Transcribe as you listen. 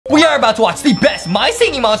We are about to watch the best My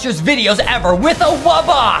Singing Monsters videos ever with a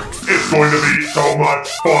Wubbox. It's going to be so much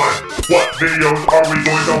fun. What videos are we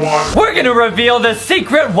going to watch? We're gonna reveal the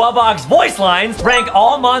secret Wubbox voice lines, rank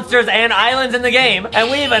all monsters and islands in the game,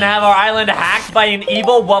 and we even have our island hacked by an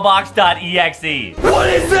evil Wubbox.exe. What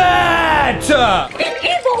is that? An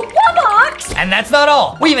evil Wubbox? And that's not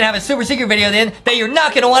all. We even have a super secret video then that you're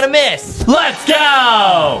not gonna want to miss. Let's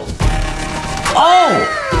go!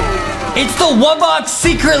 Oh! It's the Wubbox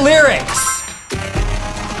secret lyrics.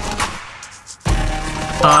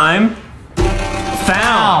 I'm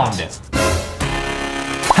found.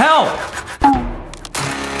 Help!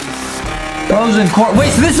 Frozen corn.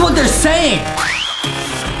 Wait, so this is what they're saying?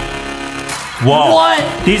 Whoa.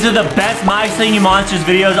 What? These are the best My Singing Monsters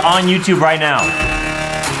videos on YouTube right now.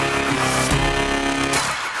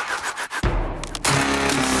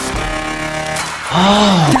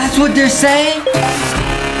 Oh, that's what they're saying?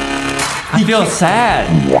 I feel sad.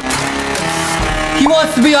 He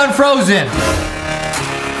wants to be unfrozen.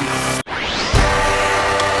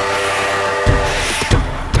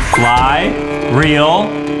 Fly, real,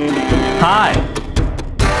 high.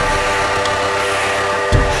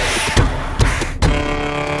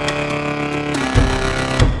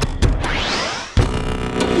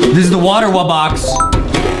 This is the water Wubbox.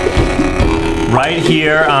 Right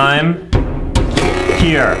here, I'm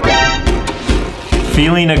here.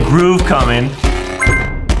 Feeling a groove coming.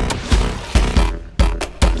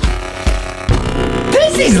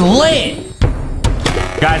 This is lit.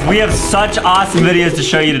 Guys, we have such awesome videos to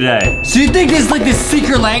show you today. So you think this is like the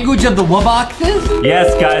secret language of the Wubboxes?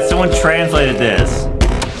 Yes, guys, someone translated this.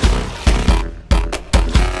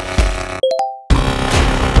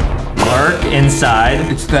 Lurk inside.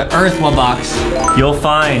 It's the Earth Wubbox. You'll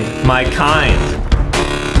find my kind.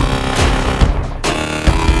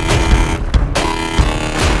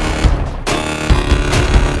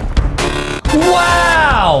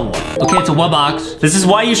 Wow! Okay, it's a Wubbox. This is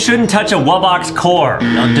why you shouldn't touch a Wubbox core.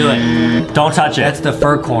 Don't do it. Don't touch it. That's the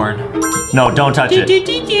fur corn. No, don't touch it.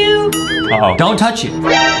 Uh-oh. Don't touch it.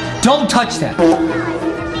 Don't touch that.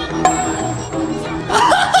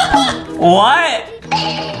 What?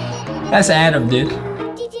 That's Adam, dude.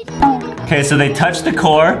 Okay, so they touch the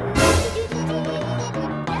core.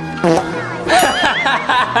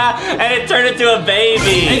 And it turned into a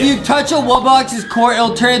baby. If you touch a Wubbox's core,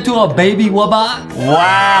 it'll turn into a baby Wubbox.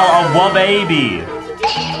 Wow, a Wubbaby.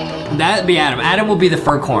 That'd be Adam. Adam will be the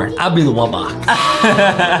fur corn. I'll be the Wubbox.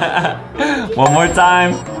 One more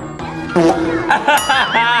time.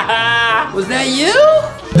 Was that you?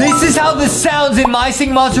 This is how the sounds in My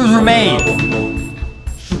Singing Monsters were made.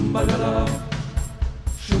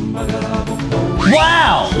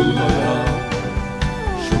 Wow!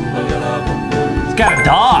 It's got a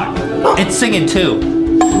dog. It's singing too.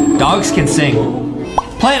 Dogs can sing.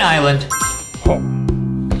 Plant Island.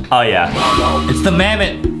 Oh yeah. It's the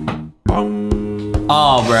mammoth.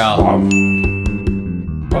 Oh, bro.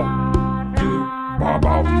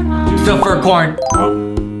 Still fur corn.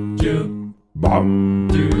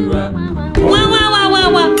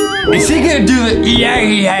 Is he gonna do the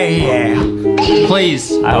yeah?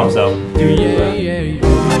 Please. I hope so.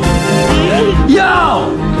 Yo!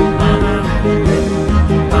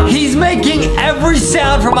 He's making every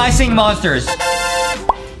sound for My Singing Monsters.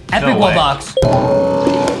 Epic No way. Wubbox.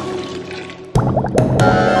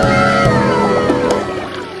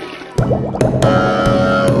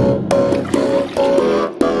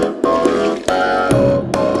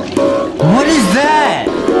 What is that?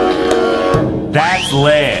 That's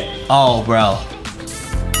lit. Oh, bro.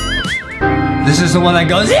 This is the one that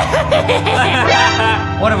goes,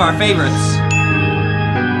 one of our favorites.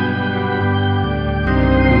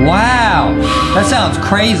 Wow, that sounds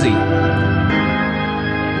crazy.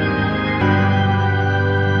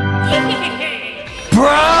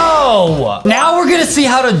 Bro! Now we're gonna see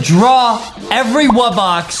how to draw every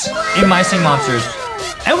Wubbox in My Singing Monsters.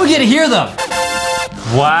 And we get to hear them.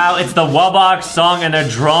 Wow, it's the Wubbox song and they're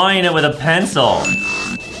drawing it with a pencil.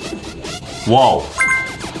 Whoa.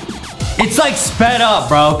 It's like sped up,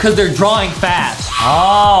 bro, because they're drawing fast.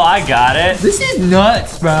 Oh, I got it. This is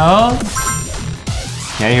nuts, bro.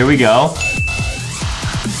 Okay, here we go.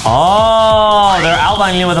 Oh, they're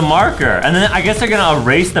outlining it with a marker. And then I guess they're gonna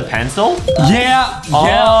erase the pencil? Yeah,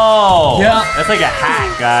 Oh, yeah. That's like a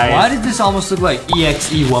hack, guys. Why did this almost look like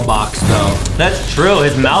EXE Wubbox, though? That's true.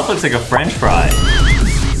 His mouth looks like a French fry.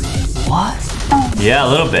 What? Yeah, a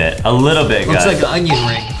little bit, guys. Looks like an onion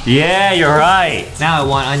ring. Yeah, you're right. Now I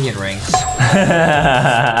want onion rings.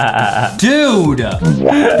 Dude,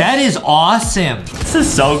 that is awesome. This is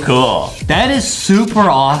so cool. That is super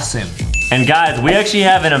awesome. And guys, we actually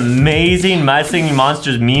have an amazing My Singing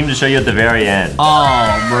Monsters meme to show you at the very end.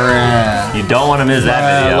 Oh, bruh. You don't want to miss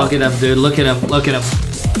that video. Look at him, dude. Look at him. Look at him.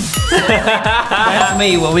 That's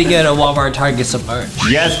me when we go to Walmart and Target some merch.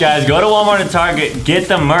 Yes, guys, go to Walmart and Target. Get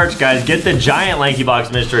the merch, guys. Get the giant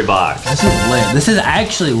LankyBox mystery box. This is lit. This is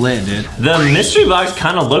actually lit, dude. The mystery box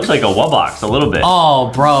kind of looks like a Wubbox a little bit.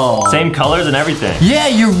 Oh, bro. Same colors and everything. Yeah,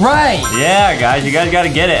 you're right. Yeah, guys, you guys got to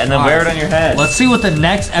get it and then wear it on your head. Let's see what the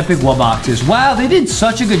next epic Wubbox is. Wow, they did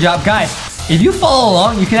such a good job. Guys, if you follow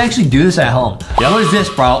along, you can actually do this at home. Yep. What is this,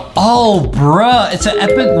 bro? Oh, bruh, it's an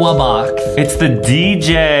epic Wubbox. It's the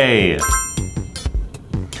DJ.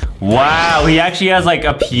 Wow, he actually has like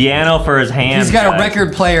a piano for his hands. He's got a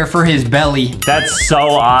record player for his belly. That's so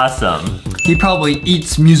awesome. He probably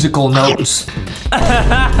eats musical notes.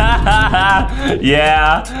 Yeah.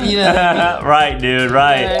 You know what I mean? Right, dude,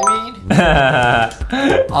 right. You know what I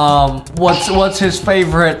mean? What's his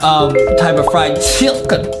favorite type of fried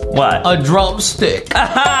chicken? What? A drumstick.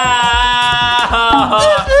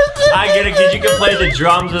 I get it, because you can play the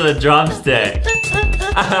drums with a drumstick.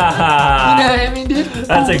 You know what I mean, dude?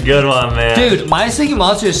 That's a good one, man. Dude, My Singing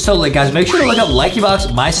Monsters is so lit, guys. Make sure to look up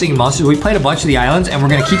LankyBox My Singing Monsters. We played a bunch of the islands, and we're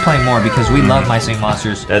gonna keep playing more because we love My Singing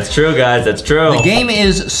Monsters. That's true, guys. That's true. The game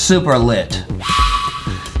is super lit.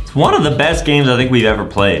 It's one of the best games I think we've ever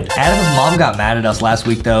played. Adam's mom got mad at us last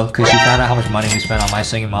week, though, because she found out how much money we spent on My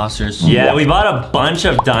Singing Monsters. Yeah, we bought a bunch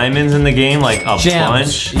of diamonds in the game, like a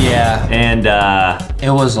bunch. Yeah. And, it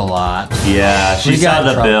was a lot. yeah, she saw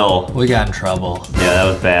the bill. We got in trouble. Yeah, that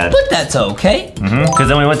was bad. But that's okay. Because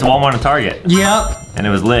then we went to Walmart and Target, Yep. and it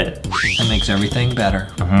was lit. That makes everything better.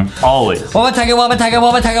 Always.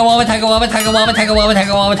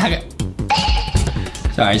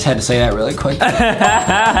 Sorry, I just had to say that really quick. Bro,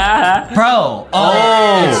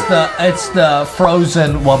 it's the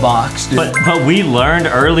frozen Wubbox, dude. But we learned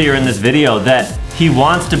earlier in this video that he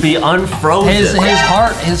wants to be unfrozen. His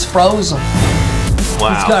heart is frozen.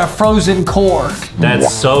 Wow. It's got a frozen core.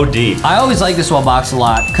 That's so deep. I always like this Wubbox a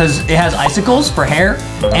lot because it has icicles for hair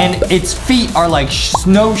and its feet are like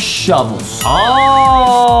snow shovels.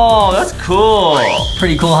 Oh, that's cool.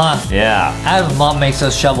 Pretty cool, huh? Yeah. Adam's mom makes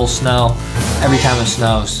us shovel snow every time it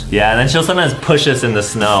snows. Yeah, and then she'll sometimes push us in the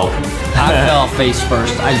snow. I fell face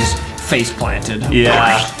first. I just face planted.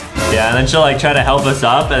 Yeah. Yeah, and then she'll like try to help us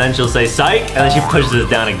up, and then she'll say psych, and then she pushes us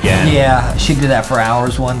down again. Yeah, she did that for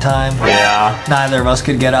hours one time. Yeah. Neither of us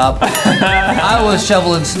could get up. I was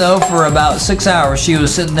shoveling snow for about 6 hours. She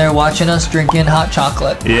was sitting there watching us drinking hot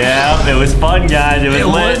chocolate. Yeah, it was fun, guys. It was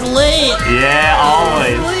lit. It was lit. Yeah,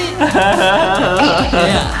 always.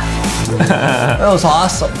 Yeah. That was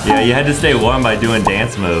awesome. Yeah, you had to stay warm by doing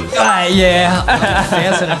dance moves. Yeah,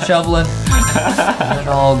 dancing and shoveling. And then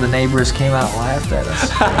all the neighbors came out and laughed at us.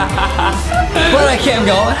 But I kept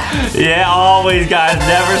going. Yeah, always, guys.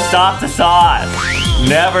 Never stop the sauce.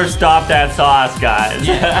 Never stop that sauce, guys.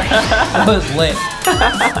 It was lit.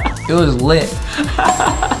 It was lit.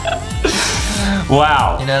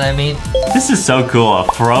 Wow. You know what I mean? This is so cool. A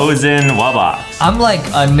frozen Wubbox. I'm like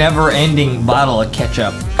a never-ending bottle of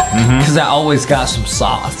ketchup. Because I always got some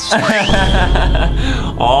sauce.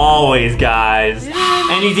 Always, guys.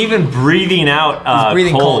 And he's even breathing out He's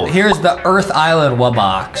breathing cold. Here's the Earth Island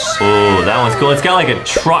Wubbox. Oh, that one's cool. It's got like a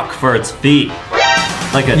truck for its feet.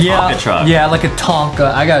 Like a Tonka truck. Yeah, like a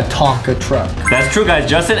Tonka. I got a Tonka truck. That's true, guys.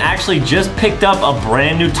 Justin actually just picked up a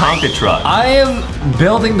brand new Tonka truck. I am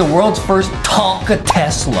building the world's first Tonka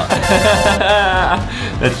Tesla.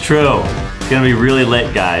 That's true. It's gonna be really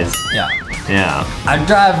lit, guys. Yeah. Yeah. I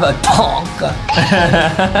drive a Tonka.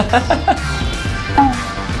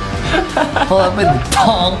 Pull up in the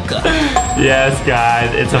Tonka. Yes,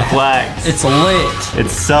 guys. It's a flex. It's lit.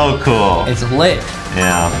 It's so cool. It's lit.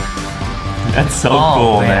 Yeah. That's so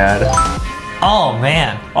cool, man. Oh,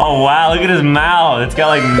 man. Oh, wow. Look at his mouth. It's got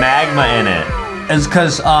like magma in it. It's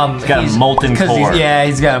because he's got a molten core.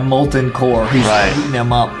 He's got a molten core. He's heating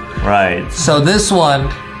him up. Right. So this one,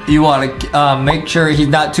 you want to make sure he's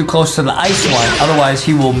not too close to the ice one. Otherwise,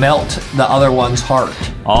 he will melt the other one's heart.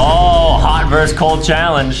 Oh, hot versus cold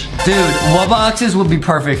challenge. Dude, Wubboxes would be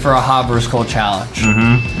perfect for a hot versus cold challenge.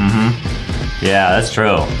 Yeah, that's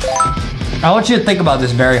true. I want you to think about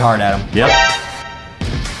this very hard, Adam. Yep.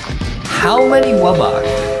 How many Wubbox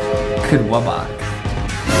could Wubbox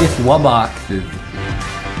if Wubbox is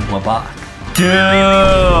Wubbox?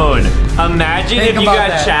 Dude, imagine if you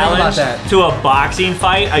got challenged that. to a boxing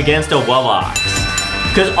fight against a Wubbox.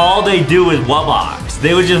 Because all they do is Wubbox.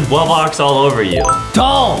 They would just Wubbox all over you.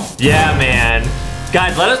 Don't! Yeah, man.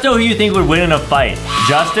 Guys, let us know who you think would win in a fight.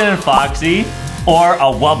 Justin and Foxy or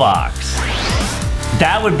a Wubbox.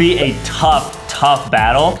 That would be a tough tough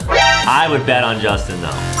battle, I would bet on Justin though.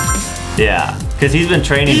 Yeah, because he's been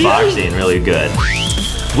training boxing really good.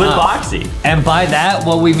 With Boxy. And by that,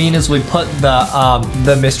 what we mean is we put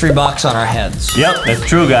the mystery box on our heads. Yep, that's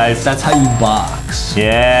true, guys. That's how you box.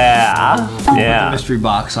 Yeah. Put Yeah. the mystery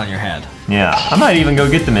box on your head. Yeah. I might even go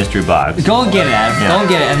get the mystery box. Go and get it, Adam. Yeah. Go and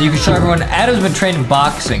get it. And you can show everyone. Adam's been training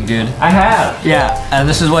boxing, dude. I have. Yeah, and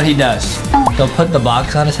this is what he does. He'll put the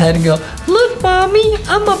box on his head and go, "Look, mommy,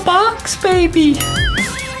 I'm a box baby."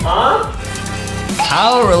 Huh? I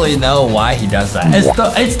don't really know why he does that.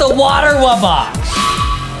 It's the water Wubbox.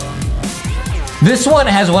 This one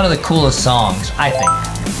has one of the coolest songs, I think.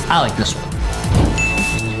 I like this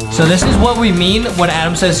one. So this is what we mean when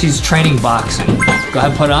Adam says he's training boxing. Go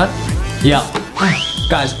ahead, put it on. Yeah.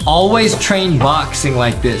 Guys, always train boxing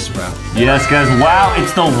like this, bro. Yes, guys. Wow,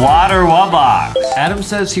 it's the water Wubbox. Adam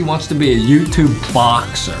says he wants to be a YouTube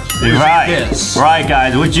boxer. Right. Yes. Right,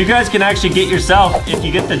 guys. Which you guys can actually get yourself if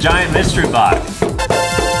you get the giant mystery box.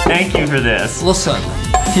 Thank you for this. Listen,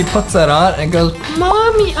 he puts that on and goes,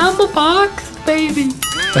 "Mommy, I'm a box baby."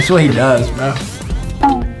 That's what he does, bro.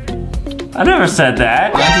 I never said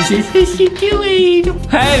that. Boxy says, "Yes, you do.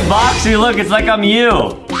 Hey, Boxy, look, it's like I'm you.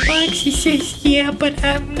 Boxy says, yeah, but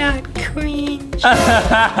I'm not cringe.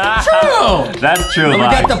 True. That's true, And we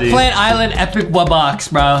got the Boxy. Plant Island Epic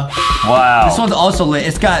Wubbox, bro. Wow. This one's also lit.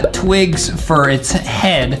 It's got twigs for its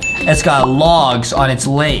head. It's got logs on its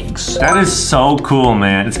legs. That is so cool,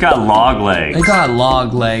 man. It's got log legs. It got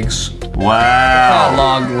log legs. Got Wow.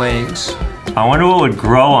 log legs. I wonder what would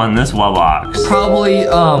grow on this Wubbox. Probably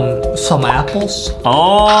some apples.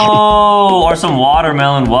 Oh, or some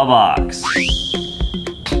watermelon Wubbox.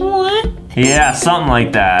 What? Yeah, something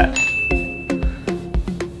like that.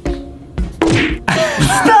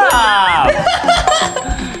 Stop!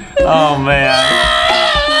 Oh, man.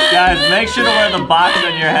 Guys, make sure to wear the box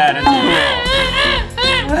on your head. It's cool.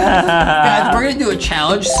 Guys, we're gonna do a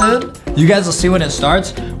challenge soon. You guys will see when it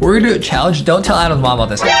starts. We're gonna do a challenge. Don't tell Adam's mom about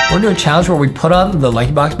this. We're gonna do a challenge where we put on the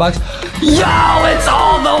LankyBox box. Yo, it's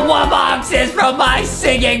all the Wubboxes from my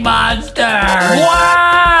singing monsters.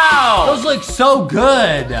 Wow! Those look so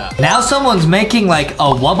good. Now someone's making like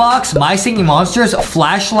a Wubbox My Singing Monsters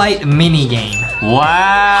flashlight mini game.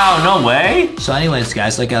 Wow, no way. So anyways,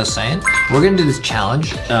 guys, like I was saying, we're gonna do this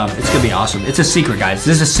challenge. It's gonna be awesome. It's a secret, guys.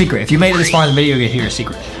 This is a secret. If you made it this far in the video, you get to hear a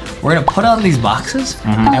secret. We're gonna put on these boxes,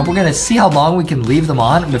 and we're gonna see how long we can leave them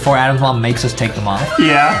on before Adam's mom makes us take them off.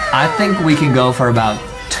 Yeah. I think we can go for about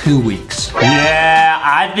 2 weeks. Yeah,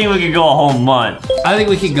 I think we could go a whole month. I think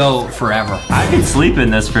we could go forever. I could sleep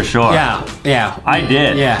in this for sure. Yeah. I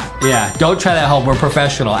did. Yeah. Don't try that at home. We're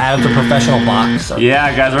professional. Adam's a professional boxer.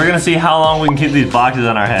 Yeah, guys, we're gonna see how long we can keep these boxes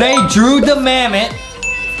on our head. They drew the mammoth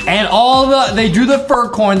and they drew the fur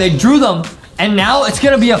corn, they drew them, and now it's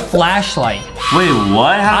gonna be a flashlight. Wait,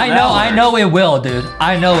 what? I know it will, dude.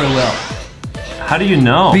 I know it will. How do you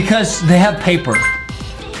know? Because they have paper.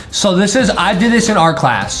 So I did this in art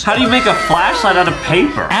class. How do you make a flashlight out of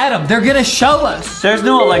paper? Adam, they're gonna show us. There's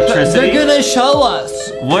no electricity. They're gonna show us.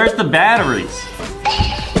 Where's the batteries?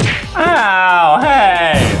 Ow,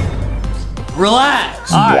 hey.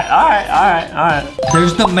 Relax. All right.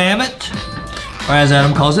 There's the mammoth, or as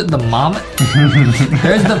Adam calls it, the mommet.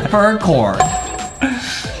 There's the fur corn.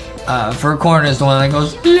 Fur corn is the one that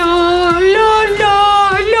goes la la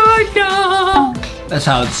la la la. That's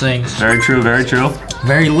how it sings. Very true, very true.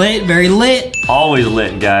 Very lit, very lit. Always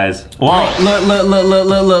lit, guys. Whoa. Look.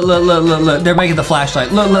 They're making the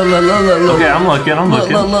flashlight. Look. Okay, I'm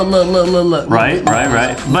looking. Look. Right.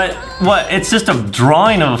 But what? It's just a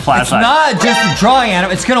drawing of a It's flashlight. not just a drawing, Adam.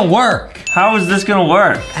 It's gonna work. How is this gonna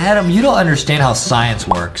work? Adam, you don't understand how science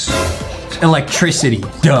works. Electricity.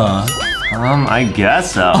 Duh. I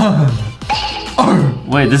guess so.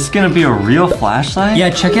 Wait, this is gonna be a real flashlight? Yeah,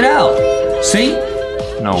 check it out. See?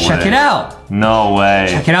 No way. Check it out. No way.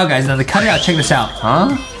 Check it out, guys. Now to cut it out, check this out.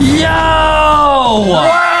 Huh? Yo!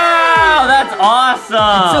 Wow, that's It's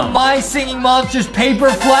awesome. a My Singing Monsters paper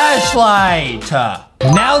flashlight.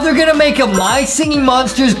 Now they're gonna make a My Singing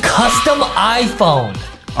Monsters custom iPhone.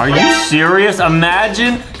 Are you serious?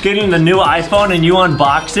 Imagine getting the new iPhone and you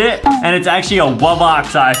unbox it, and it's actually a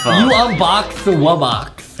Wubbox iPhone. You unbox the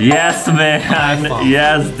Wubbox. Yes, man. iPhone.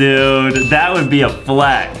 Yes, dude. That would be a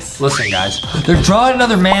flex. Listen, guys. They're drawing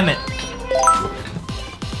another mammoth.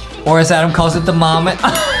 Or as Adam calls it, the mommet.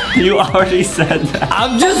 You already said that.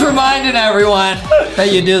 I'm just reminding everyone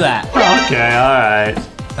that you do that. Okay, all right.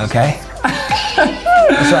 Okay?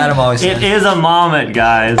 That's what Adam always says. It is a moment,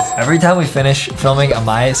 guys. Every time we finish filming a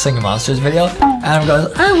My Singing Monsters video, Adam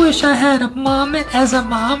goes, I wish I had a mommet as a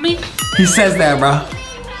mommy. He says that, bro.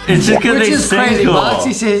 It's just because Which they is sing crazy. cool.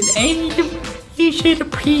 Boxy says, And You should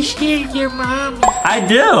appreciate your mom. I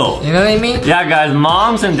do. You know what I mean? Yeah, guys,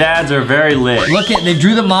 moms and dads are very lit. Look at, they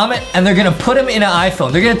drew the mom and they're gonna put him in an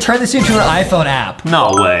iPhone. They're gonna turn this into an iPhone app.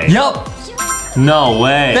 No way. Yup. No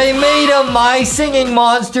way. They made a My Singing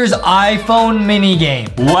Monsters iPhone minigame.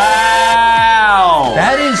 Wow.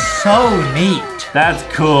 That is so neat. That's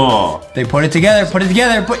cool. They put it together,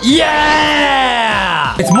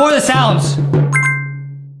 yeah! It's more the sounds.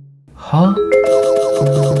 Huh?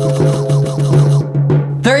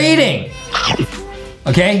 They're eating.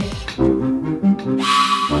 Okay.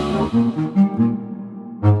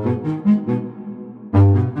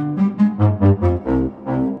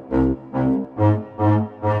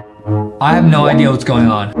 I have no idea what's going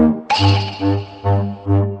on.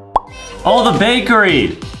 Oh, the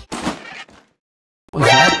bakery. What's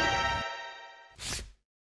that?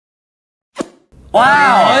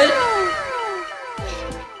 Wow. What?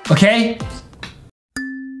 Okay.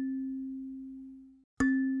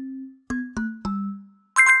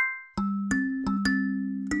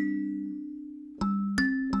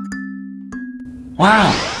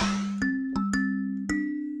 Wow.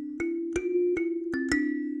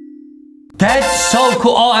 That's so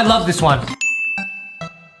cool. Oh, I love this one.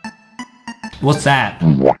 What's that?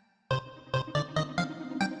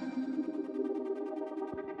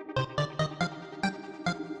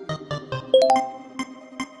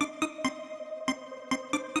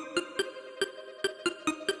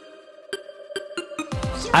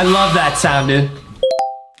 I love that sound, dude.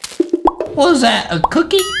 What was that? A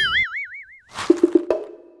cookie?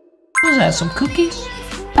 What was that? Some cookies?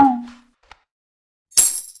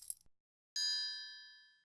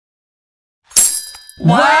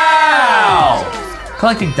 Wow!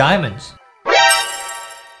 Collecting diamonds.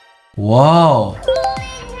 Whoa.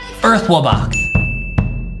 Earth Wubbox.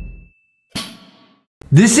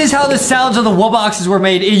 This is how the sounds of the Wubboxes were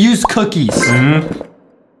made. It used cookies. Mm-hmm.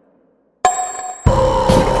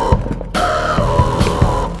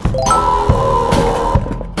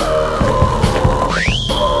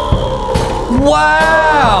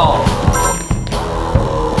 Wow!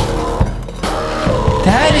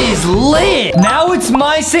 That is lit! Now it's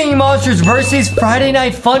My Singing Monsters versus Friday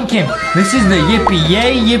Night Funkin'. This is the Yippee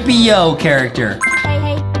Yay Yippee Yo character.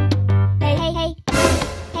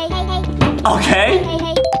 Okay.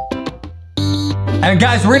 And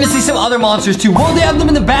guys, we're gonna see some other monsters too. Whoa, they have them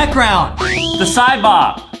in the background. The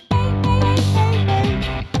sidebop.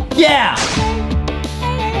 Yeah!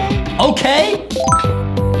 Okay.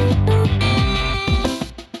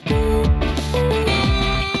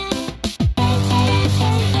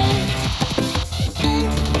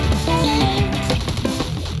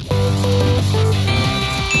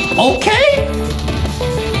 Okay.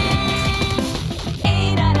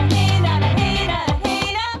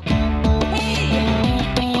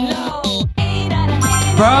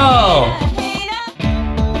 Bro.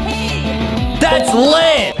 That's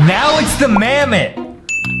lit. Now it's the mammoth.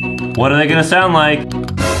 What are they gonna sound like?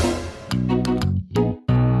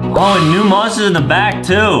 Oh, and new monsters in the back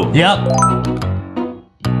too. Yep.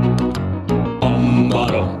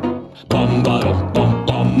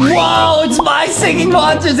 Whoa, it's My Singing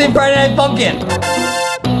Monsters in Friday Night Funkin'.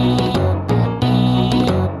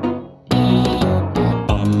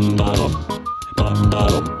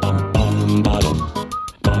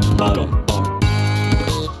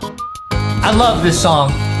 I love this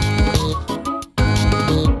song.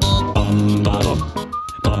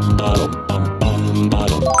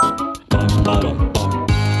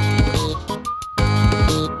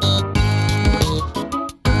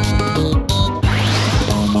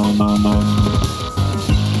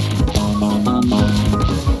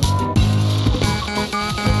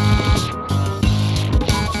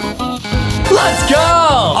 Let's go!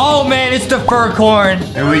 Oh man, it's the fur corn.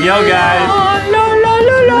 Here we go, guys. La, la,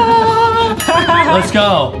 la, la. Let's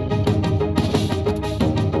go.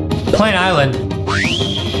 Plain Island.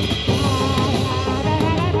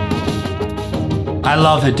 I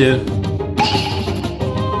love it, dude.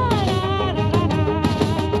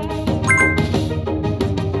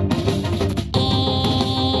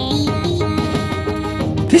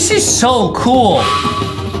 This is so cool.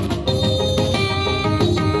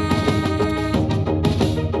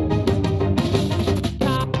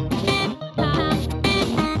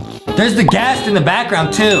 There's the ghast in the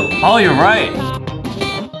background too. Oh, you're right.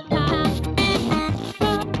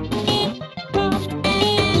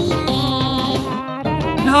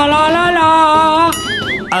 La la la la.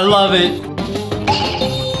 I love it.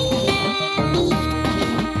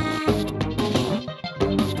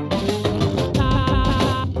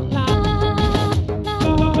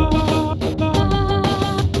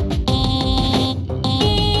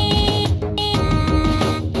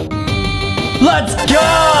 Let's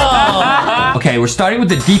go! Okay, we're starting with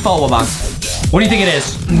the default Wubbox. What do you think it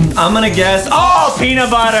is? I'm gonna guess. Oh, peanut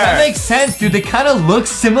butter. That makes sense, dude. They kind of look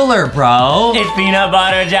similar, bro. It's peanut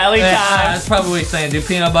butter jelly Yeah, time. that's probably what he's saying, dude.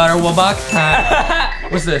 Peanut butter Wubbox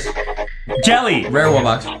time. What's this? Jelly. Rare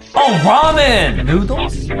Wubbox. Oh, ramen.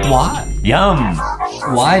 Noodles? Why? Yum.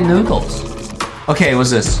 Why noodles? Okay, what's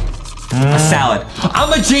this? A salad.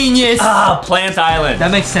 I'm a genius. Ah, Plant Island. That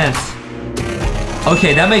makes sense.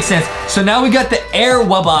 Okay, that makes sense. So now we got the air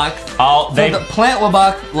Wubbox. Oh, So they. the plant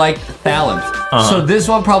Wubbox like salads. So this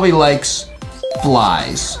one probably likes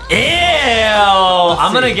flies. Ew.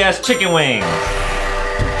 I'm gonna guess chicken wing.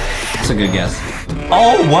 That's a good guess.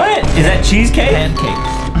 Oh, what? Is that cheesecake?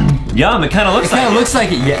 Pancakes. Yum. It kind of looks It kind like of looks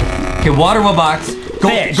like it, yeah. Okay, water Wubbox.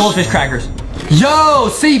 Fish. Goldfish crackers. Yo,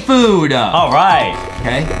 seafood. All right.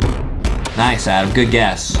 Okay. Nice, Adam. Good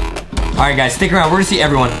guess. All right, guys, stick around. We're gonna see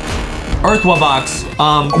everyone. Earth Wubbox.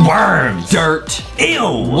 Worms. Dirt. Ew.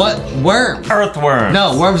 What? Worms? Earthworms.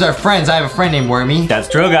 No, worms are friends. I have a friend named Wormy. That's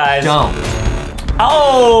true, guys. Don't.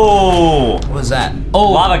 Oh. What was that?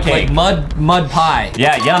 Oh, Lava cake. Like mud pie.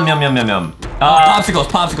 Yeah. Yum. Yum. Yum. Yum. Yum.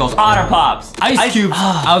 Popsicles. Otter Pops. Ice cubes.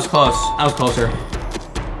 I was close. I was closer.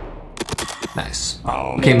 Nice.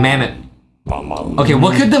 Okay, mammoth. Okay,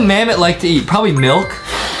 what could the mammoth like to eat? Probably milk.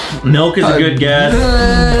 Milk is a good guess.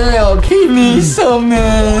 Give me some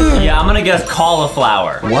milk. Yeah, I'm gonna guess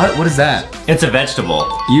cauliflower. What? What is that? It's a vegetable.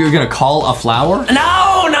 You're gonna call a flower?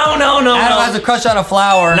 No. Adam has a crush on a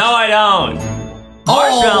flower. No, I don't. Oh,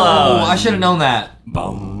 Marshmallows. I should have known that.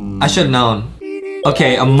 I should have known.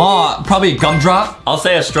 Okay, a moth, probably a gumdrop. I'll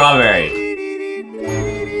say a strawberry.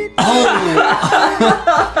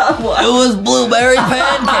 It was blueberry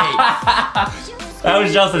pancake. That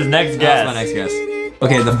was Justin's next guess. That's my next guess.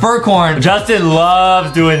 Okay, the fur corn. Justin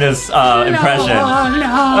loves doing this impression. And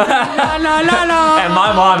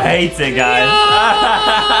my mom hates it, guys.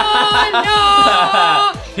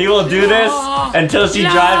 He will do this until she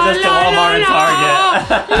drives us to Walmart and Target.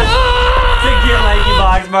 To get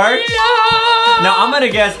LankyBox merch. Now I'm gonna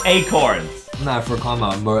guess acorns. Not for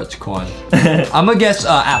comma, merch corn. I'm gonna guess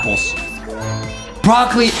apples.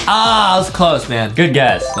 Broccoli. Ah, I was close, man. Good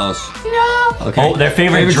guess. Close. No. Okay. Oh, their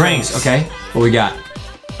favorite drinks. Okay. What we got?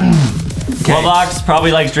 Okay. Wubbox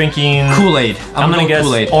probably likes drinking Kool-Aid. I'm gonna guess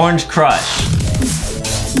Kool-Aid. Orange Crush.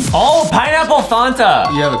 Oh, Pineapple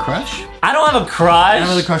Fanta. You have a crush? I don't have a crush. I don't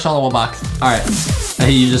really crush on the Wubbox. All right.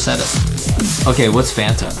 Hey, you just said it. Okay, what's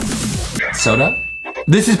Fanta? Soda?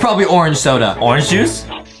 This is probably orange soda. Orange juice?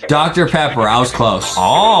 Dr. Pepper. I was close.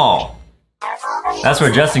 Oh. That's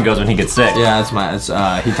where Justin goes when he gets sick. Yeah, that's my.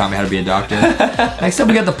 He taught me how to be a doctor. Next up,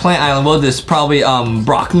 we got the plant island. Well, this is probably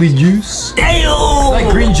broccoli juice. Ew. Like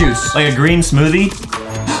green juice. Like a green smoothie?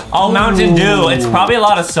 Oh, Mountain Dew. It's probably a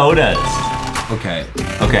lot of sodas. Okay.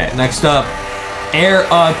 Okay. Next up,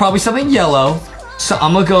 probably something yellow. So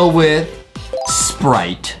I'm gonna go with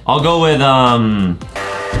Sprite. I'll go with,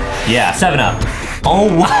 yeah, 7-Up. Oh,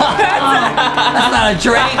 what? That's not a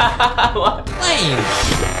drink. Lame.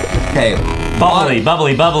 Okay. Bubbly.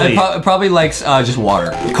 It probably likes just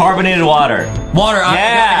water. Carbonated water. Water.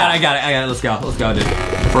 Yeah. I got it. Let's go, dude.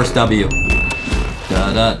 First W.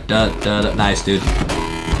 Nice, dude.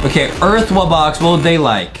 Okay, Earth Wubbox. What would they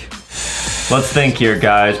like? Let's think here,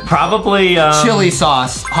 guys. Probably, Chili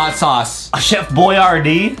sauce, hot sauce. Chef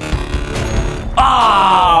Boyardee.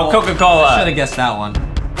 Oh, Coca-Cola. Should have guessed that one.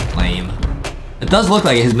 Lame. It does look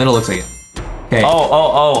like it. His middle looks like it. Okay.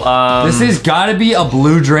 This has got to be a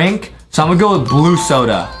blue drink, so I'm gonna go with blue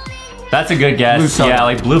soda. That's a good guess. Blue soda. Yeah,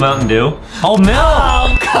 like Blue Mountain Dew. Oh, milk.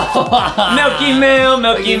 Oh, come on. Milky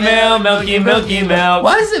milk.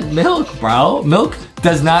 Why is it milk, bro? Milk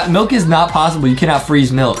is not possible. You cannot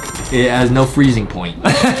freeze milk. It has no freezing point.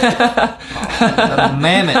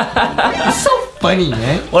 Mammoth. It's so funny,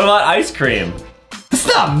 man. What about ice cream? It's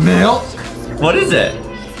not milk. What is it?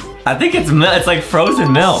 I think it's milk. It's like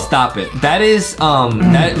frozen milk. Stop it. That is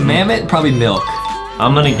that mammoth probably milk.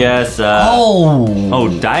 I'm gonna guess. Oh,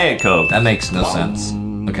 Diet Coke. That makes no sense.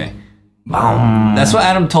 Okay. That's what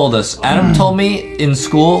Adam told us. Adam told me in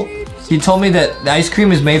school. He told me that the ice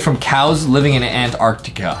cream is made from cows living in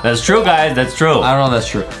Antarctica. That's true, guys. That's true. I don't know if that's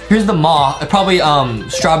true. Here's the probably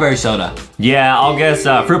strawberry soda. Yeah, I'll guess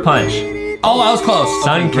fruit punch. Oh, I was close.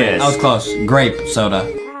 Sunkiss. I was close. Grape soda.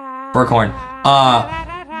 Burkhorn.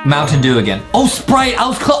 Mountain Dew again. Oh, Sprite. I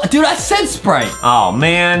was close. Dude, I said Sprite. Oh,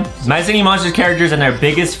 man. My Singing Monsters characters and their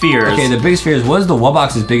biggest fears. Okay, the biggest fears. What is the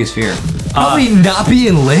Wubbox's biggest fear? Probably not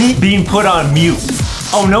being lit. Being put on mute.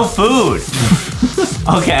 Oh, no food.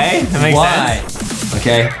 Okay, that makes sense.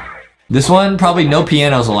 Okay. This one, probably no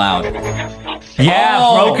pianos allowed. Yeah,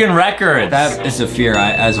 Oh. broken records. That is a fear.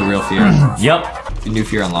 As a real fear. Yep. New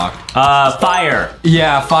fear unlocked. Fire.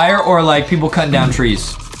 Yeah, fire or like people cutting down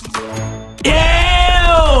trees. Ew!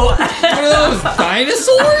 What are those?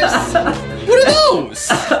 Dinosaurs? What are those?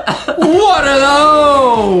 What are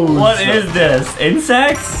those? What is this?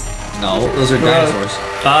 Insects? No, those are dinosaurs.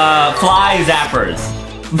 Fly zappers.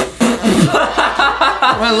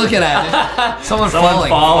 What am I looking at? Someone falling.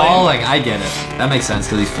 Falling. I get it. That makes sense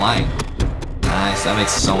because he's flying. Nice. That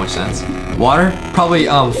makes so much sense. Water? Probably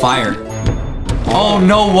fire. Oh,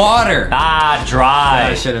 no water. Ah, dry.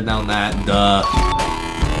 I should have known that. Duh.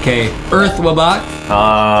 Okay, earth, Wubbox.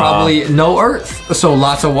 Probably no earth, so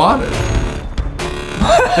lots of water.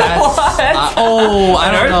 That's, What? Oh,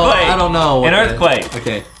 I don't know. Earthquake. I don't know. An earthquake.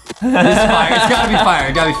 Okay. This is fire. It's gotta be fire.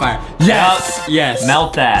 It gotta be fire. Yes. Yep. Yes.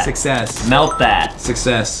 Melt that. Success. Melt that.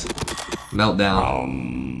 Success.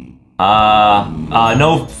 Meltdown.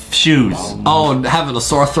 No shoes. Oh, having a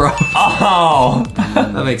sore throat. Oh.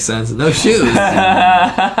 That makes sense. No shoes.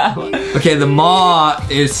 Okay, the maw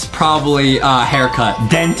is probably haircut.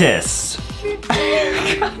 Dentist.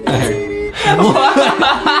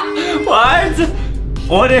 What?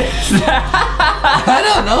 What is that? I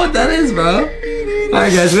don't know what that is, bro. All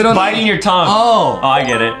right, guys, we don't. Biting your tongue. Oh. Oh, I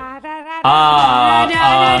get it.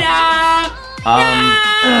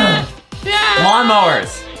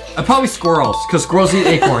 Lawnmowers. Probably squirrels, because squirrels eat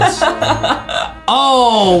acorns.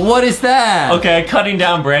 Oh, what is that? Okay, cutting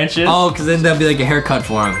down branches. Oh, because then that'd be like a haircut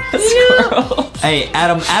for him. Squirrels. Hey,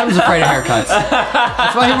 Adam's afraid of haircuts.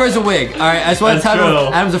 That's why he wears a wig. All right, I just want to That's tell you,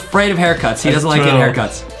 true. Adam's afraid of haircuts. He doesn't like true. getting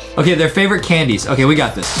haircuts. Okay, their favorite candies. Okay, we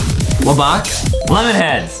got this. Wubbox? Lemon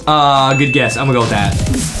heads. Good guess. I'm gonna go with that.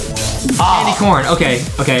 Candy corn. Okay.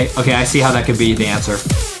 I see how that could be the answer.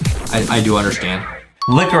 I do understand.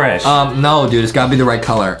 Licorice. No, dude, it's gotta be the right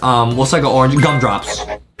color. What's like an orange? Gumdrops.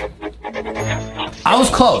 I was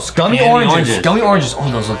close. Gummy Candy oranges. oranges. Gummy oranges.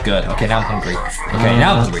 Oh, those look good. Okay, now I'm hungry. Okay,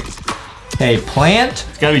 now I'm hungry. Hey, plant.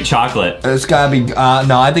 It's gotta be chocolate. It's gotta be.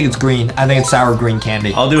 No, I think it's green. I think it's sour green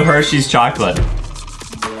candy. I'll do Hershey's chocolate.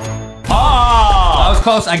 I Oh! was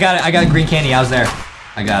close. I got it. I got green candy. I was there.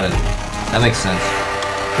 I got it. That makes sense.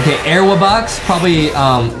 Okay, air Wubbox. Probably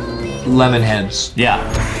lemon heads. Yeah.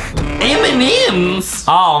 M&M's.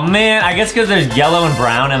 Oh man, I guess because there's yellow and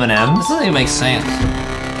brown M&Ms. This doesn't even make sense.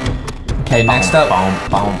 Okay, next up.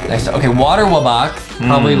 Next up. Okay, water Wubbox.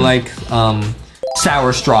 Probably like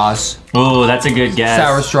sour straws. Ooh, that's a good guess.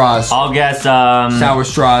 Sour straws. I'll guess Sour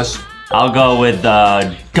straws. I'll go with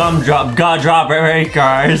gumdrop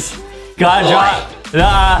cars.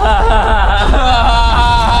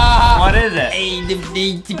 What is it? Adam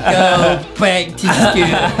needs to go back to school.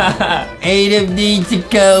 Adam needs to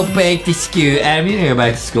go back to school. Adam, you need to go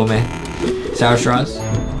back to school, man. Sour straws?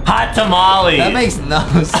 Hot tamale. That makes no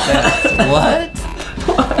sense. What?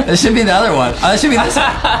 That should be the other one. That should be this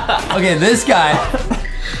one. Okay, this guy.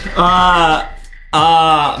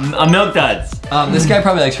 Milk duds. This guy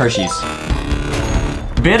probably likes Hershey's.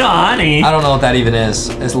 Bit of honey. I don't know what that even is.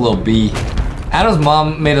 It's a little bee. Adam's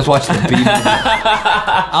mom made us watch the Bee movie.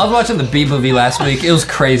 I was watching the Bee movie last week. It was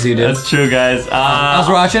crazy, dude. That's true, guys. I was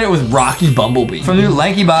watching it with Rocky Bumblebee from the new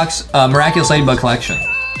LankyBox Miraculous Ladybug collection.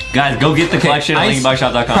 Guys, go get the collection at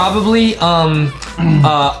LankyBoxShop.com. Probably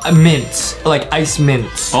mints, like ice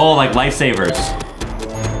mints. Oh, like lifesavers.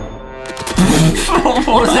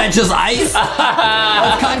 What is that? Just ice?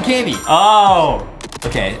 That's cotton candy. Oh.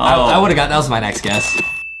 Okay, Oh. I would have got that was my next guess.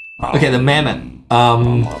 Okay, the mammoth.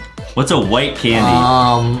 What's a white candy?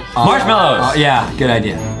 Marshmallows. Yeah, good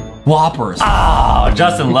idea. Whoppers. Oh,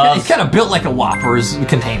 Justin loves. It's kind of built like a Whoppers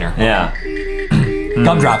container. Yeah.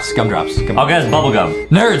 Gumdrops. I'll guess bubblegum.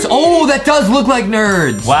 Nerds. Oh, that does look like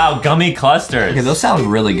nerds. Wow, gummy clusters. Okay, those sound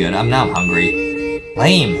really good. Now I'm hungry.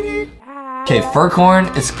 Lame. Okay, fir corn.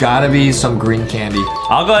 It's gotta be some green candy.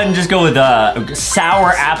 I'll go ahead and just go with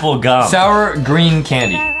sour apple gum. Sour green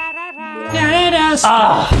candy.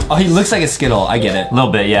 Oh, he looks like a Skittle. I get it. A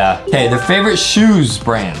little bit, yeah. Okay, their favorite shoes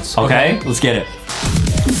brands. Okay. Let's get it.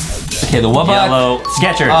 Okay, the Wubbox. Yellow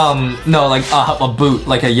Skechers. No, like a boot,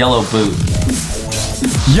 like a yellow boot.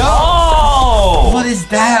 Yo! Oh! What is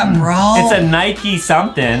that, bro? It's a Nike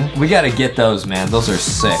something. We gotta get those, man. Those are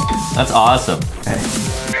sick. That's awesome.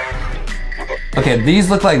 Okay, these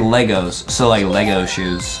look like Legos, so like Lego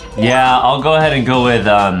shoes. Yeah, I'll go ahead and go with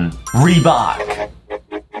Reebok.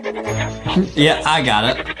 Yeah, I got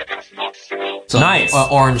it. So, Nice.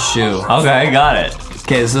 Orange shoe. Okay, got it.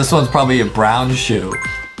 Okay, so this one's probably a brown shoe.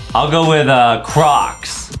 I'll go with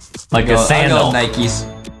Crocs. Like a sandal. I'll go Nikes.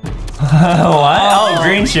 What? Oh,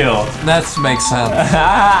 green shoe. That makes sense.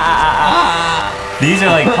 These are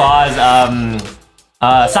like Claw's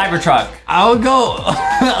Cybertruck. I would go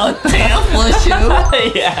a Tampa shoe.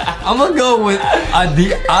 Yeah. I'm gonna go with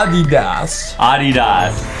Adidas.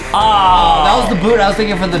 Adidas. Oh, that was the boot I was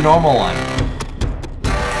thinking for the normal one.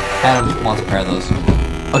 Adam wants a pair of those.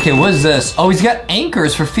 Okay, what is this? Oh, he's got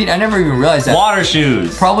anchors for feet. I never even realized that. Water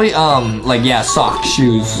shoes. Probably, like, yeah, sock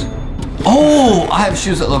shoes. Oh, I have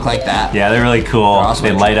shoes that look like that. Yeah, they're really cool.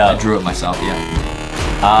 They light up. I drew it myself,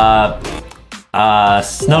 yeah.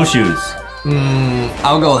 Snowshoes.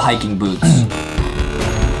 I'll go with hiking boots.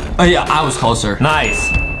 Oh, yeah, I was closer. Nice.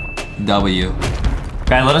 W.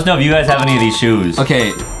 Okay, let us know if you guys have any of these shoes.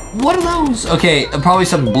 Okay, what are those? Okay, probably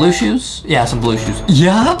some blue shoes. Yeah, some blue shoes.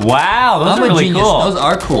 Yeah. Wow, those are really cool. Those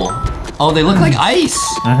are cool. Oh, they look like ice.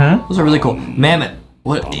 Those are really cool. Mammoth.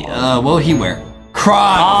 What would he wear?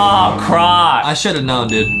 Croc. Oh, Croc. I should have known,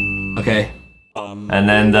 dude. Okay. And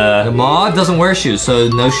then the Ma doesn't wear shoes, so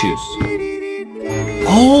no shoes.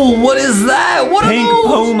 Oh, what is that? What pink are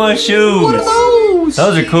those? Puma shoes. What are those?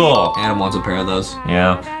 Those are cool. Adam wants a pair of those.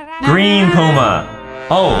 Yeah. Green Puma.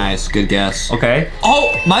 Oh. Nice, good guess. Okay.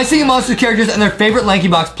 Oh, my Singing Monsters characters and their favorite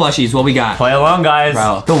LankyBox plushies. What we got? Play along, guys.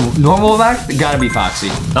 Bro, the normal back, gotta be Foxy.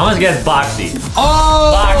 I'm gonna guess Boxy.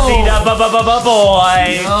 Oh! Boxy the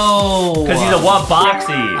boy. No. Because he's a what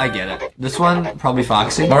Boxy. I get it. This one, probably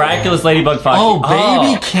Foxy. Miraculous Ladybug Foxy. Oh,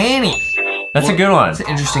 baby Canny. That's a good one. That's an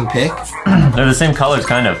interesting pick. They're the same colors,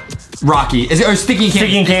 kind of. Rocky. Is it, or Sticky Canny?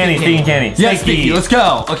 Sticky Canny, Sticky Canny. Yeah, Sticky. Let's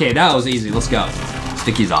go. Okay, that was easy. Let's go.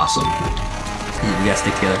 Sticky's awesome. We gotta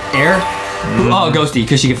stick together. Air? Oh, Ghosty,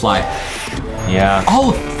 because she can fly. Yeah.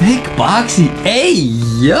 Oh, thick Boxy. Hey,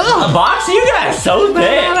 yeah. Boxy, you guys are so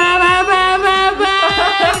thick.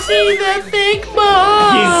 Boxy the thick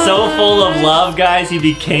boy. He's so full of love, guys, he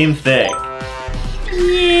became thick.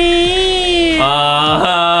 Yeah.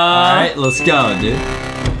 Alright, let's go, dude.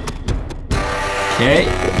 Okay.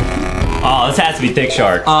 Oh, this has to be Thick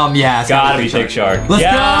Shark. Yeah, it's Gotta be Thick Shark. Let's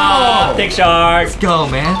go! Thick Shark. Let's go,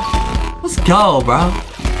 man. Let's go, bro.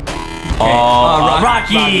 Oh,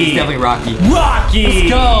 Rocky. Rocky's definitely Rocky. Rocky. Let's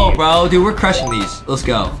go, bro. Dude, we're crushing these. Let's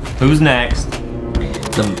go. Who's next?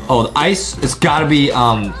 The ice. It's gotta be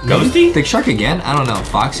Ghosty? Thick Shark again? I don't know.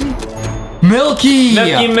 Foxy? Milky!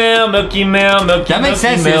 Milky Mill, Milky Mill, Milky. That makes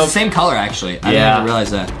sense. Milk. It's the same color, actually. I didn't even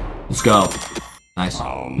realize that. Let's go. Nice.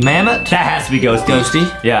 Mammoth? That has to be Ghosty. Ghosty?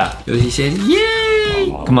 Yeah. Ghosty said,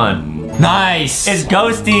 yay! Come on. Nice! It's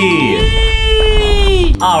Ghosty.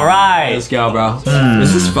 All right. Let's go, bro.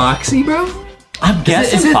 Is this Foxy, bro? I'm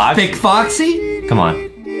guessing Is it Foxy. Thick Foxy? Come on.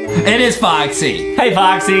 It is Foxy. Hey,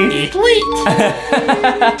 Foxy.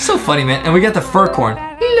 So funny, man. And we got the fur corn.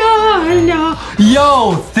 No.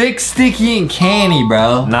 Yo, Thick, Sticky, and Canny,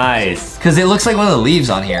 bro. Nice. Because it looks like one of the leaves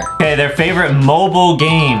on here. Okay, their favorite mobile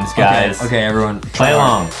games, guys. Okay, everyone. Play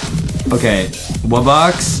along. Okay,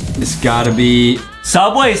 Wubbox. It's gotta be...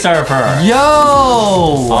 Subway Surfer. Yo!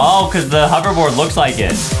 Oh, because the hoverboard looks like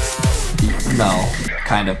it. No,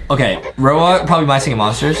 kind of. Okay, Robot, probably My Singing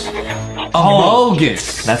Monsters. Oh,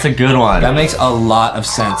 Mogus. That's a good one. That makes a lot of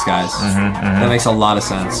sense, guys. That makes a lot of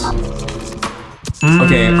sense.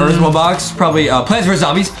 Okay, Earth Wubbox, probably Plants vs.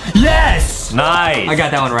 Zombies. Yes! Nice. I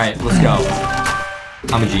got that one right. Let's go.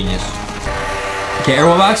 I'm a genius. Okay, Air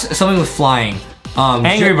Wubbox, something with flying.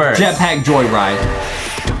 Angry Birds. Jetpack Joyride.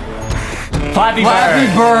 Flappy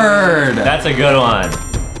Bird. That's a good one.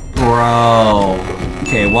 Bro.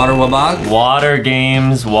 Okay, Water Wubbox. Water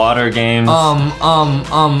games. The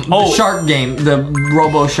shark game, the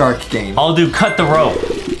Robo Shark game. I'll do Cut the Rope.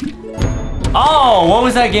 Oh, what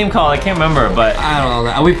was that game called? I can't remember, but I don't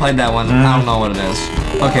know. We played that one. I don't know what it is.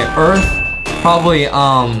 Okay, Earth, probably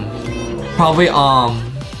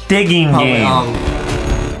digging game.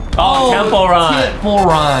 Temple Run. Temple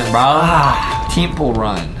Run, bro. Temple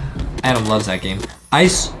Run. Adam loves that game.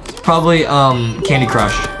 Ice, probably Candy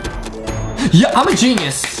Crush. Yeah, I'm a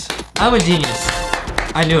genius. I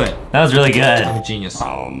knew it. That was really good. I'm a genius.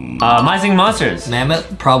 My Singing Monsters.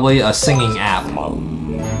 Mammoth, probably a singing app.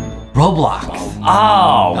 Roblox.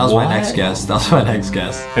 Oh, that was my next guess.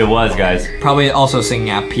 It was, guys. Probably also a singing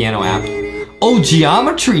app, piano app. Oh,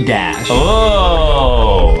 Geometry Dash.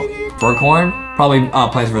 Oh. Furcorn, probably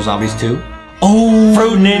Plants vs. Zombies 2. Oh,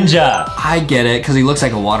 Fruit Ninja. I get it, because he looks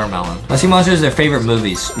like a watermelon. My Singing Monsters are their favorite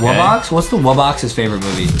movies. Wubbox? What's the Wubbox's favorite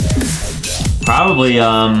movie? Probably,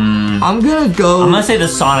 I'm gonna say the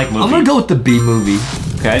Sonic movie. I'm gonna go with the B movie.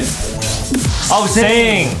 Okay. Oh,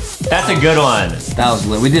 Sing. That's a good one. That was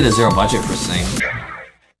lit. We did a zero budget for Sing.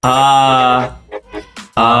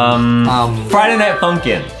 Friday Night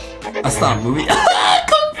Funkin'. That's not a movie.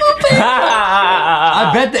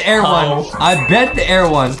 I bet the air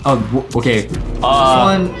one. Oh, okay. This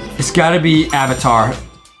one, it's gotta be Avatar.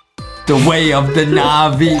 The way of the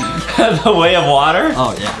Navi. The way of water?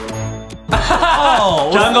 Oh, yeah. Oh,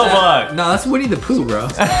 Jungle Book. No, that's Winnie the Pooh, bro.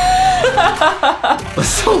 What's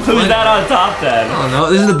so Who's funny? that on top then? Oh, no,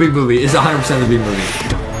 this is the big movie. It's 100% the big movie.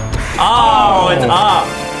 Oh, it's up.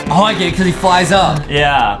 Oh, I get it, because he flies up.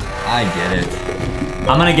 Yeah. I get it.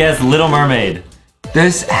 I'm gonna guess Little Mermaid.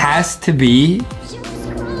 This has to be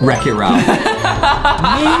Wreck-It Ralph.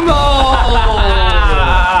 Nemo!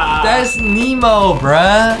 That's Nemo,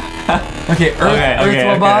 bruh. Okay,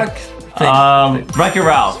 Earth Wubbox. Wreck-It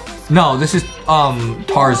Ralph. No, this is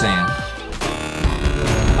Tarzan.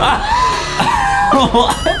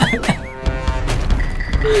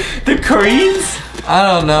 The Creeds? I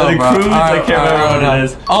don't know, The bro. Cruise? I can't remember what it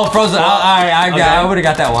is. Oh, Frozen. I would have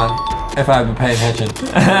got that one if I had paid attention.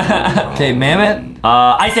 Okay, Mammoth.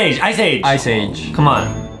 Ice Age. Ice Age. Ice Age. Come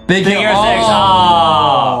on. Big Hero 6.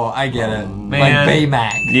 Oh, I get it. Man. Like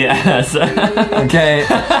Baymax. Yes. Okay.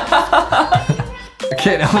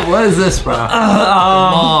 Okay, now what is this, bro?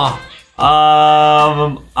 I'm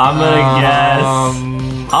gonna guess.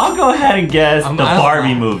 I'll go ahead and guess the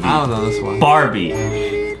Barbie movie. I don't know this one. Barbie.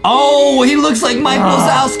 Oh, he looks like Mike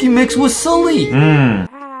Wazowski mixed with Sully.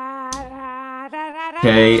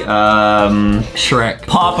 Okay, Shrek.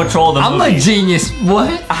 Paw Patrol the movie. I'm a genius.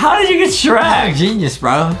 What? How did you get I'm a Shrek? genius,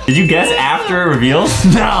 bro. Did you guess after it reveals?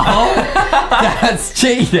 No. That's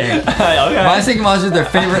cheating. Okay. My second monster, their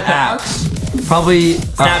favorite apps. Probably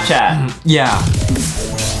Snapchat. Yeah.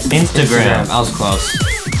 Instagram. I was close.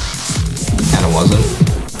 Kinda wasn't.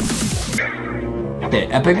 Okay,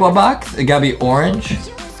 Epic Wubbox. It gotta be orange.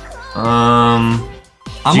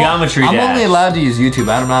 Geometry I'm Dash. only allowed to use YouTube.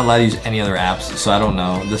 I'm not allowed to use any other apps, so I don't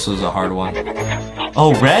know. This was a hard one.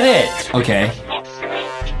 Oh, Reddit. Okay.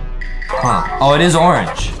 Huh. Oh, it is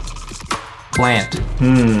orange. Plant.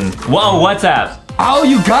 Whoa, WhatsApp. Oh,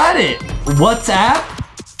 you got it. WhatsApp?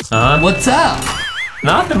 What's up?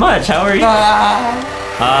 Not much. How are you?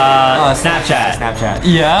 Snapchat. Snapchat.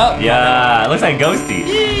 Yep. Yeah, it looks like Ghosty.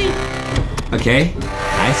 Okay.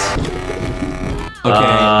 Nice. Okay.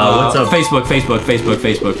 What's up? Facebook.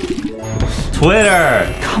 Twitter.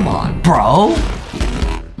 Come on, bro.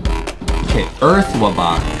 Okay, Earth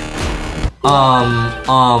Wubbox.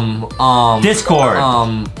 Discord.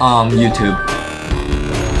 YouTube.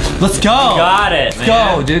 Let's go. Got it, Let's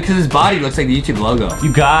go, dude, because his body looks like the YouTube logo.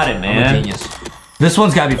 You got it, I'm a man. genius. This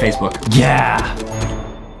one's gotta be Facebook. Yeah.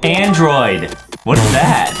 Android. What is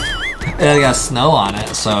that? It got snow on it,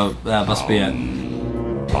 so that must be it.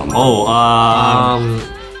 Oh, I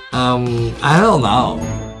don't know.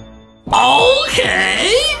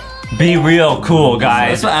 Okay. be real cool, guys.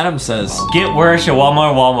 That's what Adam says. Get merch at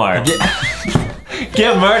Walmart.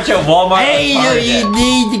 Get merch at Walmart. Hey, you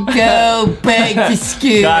need to go back to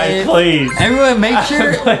school. Guys, please. Everyone, make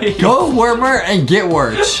sure Please. go to Wormer and get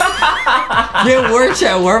Wirch. Get Wirch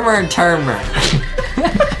at Wormer and Termer.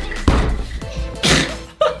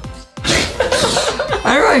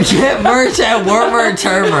 Everyone, get merch at Wormer and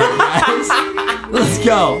Termer, guys. Let's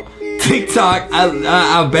go. TikTok.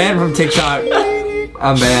 I'm banned from TikTok.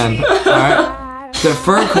 I'm banned. All right. The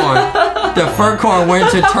fur corn went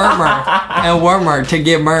to Termer and Wormer to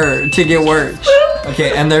get Wirch.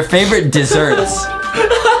 Okay, and their favorite desserts.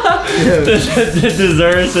 The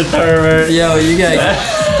desserts at Turner. Yo, you guys.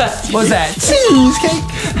 What's that? Cheesecake.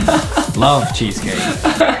 Love cheesecake.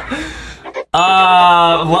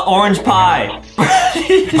 Orange pie.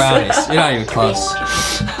 Brownies. You're not even close.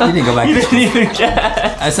 You didn't go back. You didn't even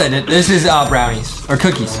guess. I said it. This is brownies or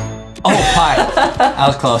cookies. Oh, pie. I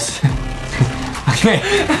was close. Okay.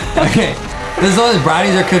 This one is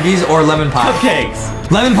brownies or cookies or lemon pie. Cupcakes.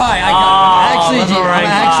 Lemon pie. I'm actually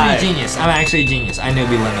a genius. I'm actually a genius. I knew it'd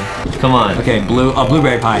be lemon. Come on. Okay,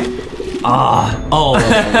 blueberry pie. Oh.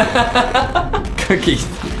 Cookies.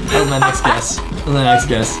 That was my next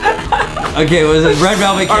guess. Okay, what is it? Red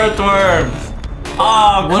velvet cake. Earthworms.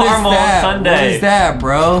 Oh, What is caramel that? sundae. What is that,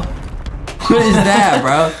 bro? What is that,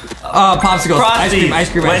 bro? Popsicles. Frosties. Ice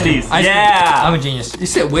cream. Wendy's. Ice cream. Yeah. I'm a genius. You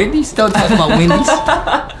said Wendy's? Don't talk about Wendy's.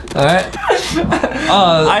 Alright.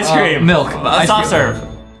 Ice cream. Milk. Soft serve.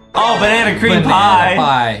 Oh, banana cream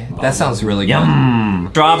pie. That sounds really good.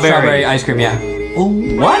 Strawberry. Ice cream, yeah.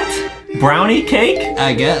 What? Brownie cake?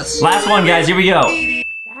 I guess. Last one, guys. Here we go.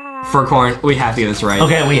 Fur corn. We have to get this right.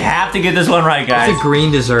 Okay, we have to get this one right, guys. It's a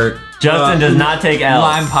green dessert. Justin does not take L's.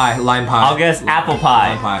 Lime pie. I'll guess apple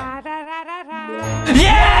pie. Lime pie.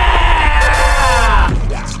 Yeah!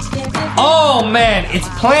 Oh man, it's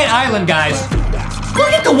Plant Island, guys.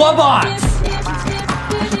 Look at the Wubbox.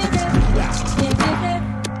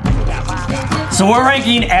 So we're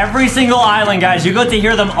ranking every single island, guys. You get to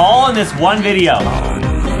hear them all in this one video.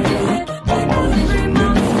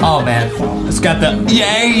 Oh man, it's got the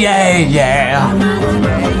yeah.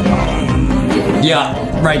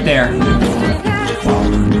 Yeah, right there.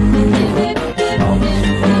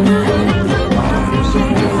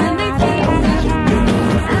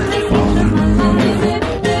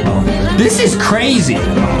 This is crazy.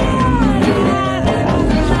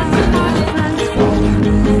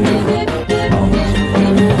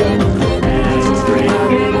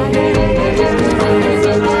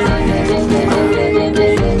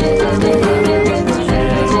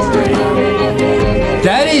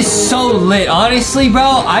 That is so lit. Honestly, bro,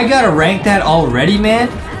 I gotta rank that already, man.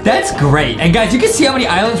 That's great. And guys, you can see how many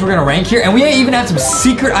islands we're gonna rank here, and we even have some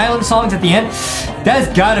secret island songs at the end. That's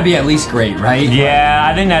gotta be at least great, right? Yeah,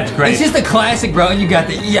 I think that's great. It's just a classic, bro. You got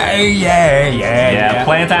the yeah.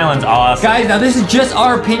 Plant Island's awesome. Guys, now this is just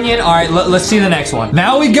our opinion. All right, let's see the next one.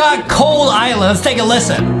 Now we got Cold Island. Let's take a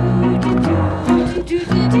listen.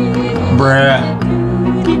 Bruh.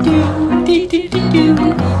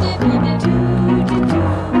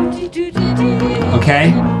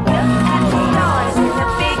 Okay.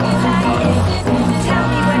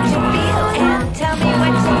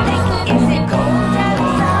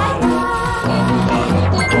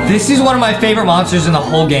 This is one of my favorite monsters in the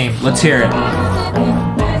whole game. Let's hear it.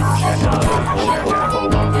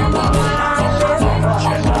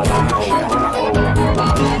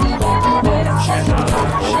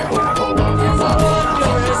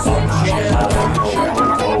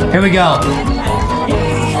 Here we go.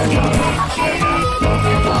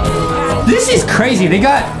 This is crazy. They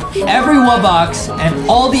got every Wubbox and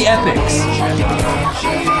all the epics.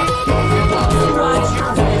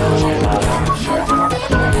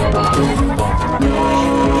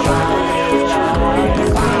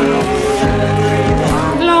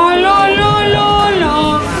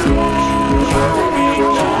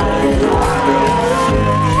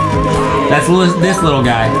 That's this little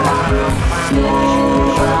guy.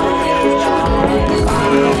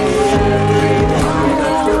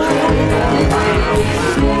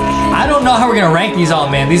 I don't know how we're gonna rank these all,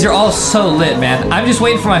 man. These are all so lit, man. I'm just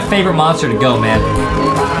waiting for my favorite monster to go, man.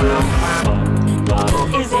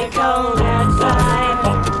 Is it cold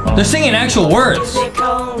outside? They're singing actual words. Is it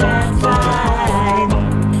cold outside?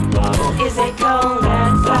 Is it cold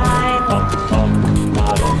outside?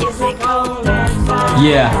 Is it cold outside?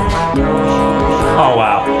 Yeah. Oh,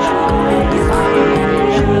 wow.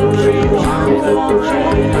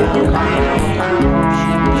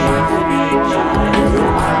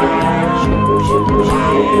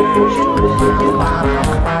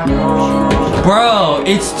 Bro,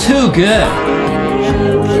 it's too good.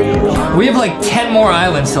 We have like 10 more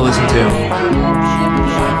islands to listen to.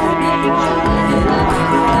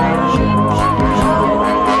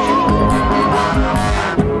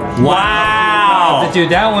 Wow. Dude,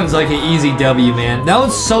 that one's like an easy W, man. That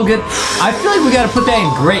one's so good. I feel like we gotta put that in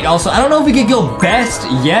great also. I don't know if we could go best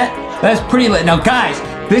yet. That's pretty lit. Now, guys,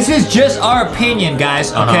 this is just our opinion,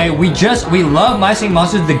 guys, okay? We love My Singing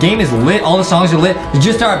Monsters. The game is lit. All the songs are lit. It's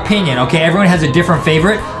just our opinion, okay? Everyone has a different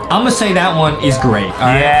favorite. I'm gonna say that one is great, all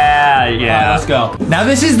right? Yeah. All right, let's go. Now,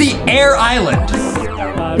 this is the Air Island.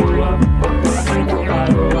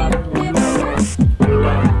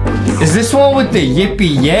 Is this one with the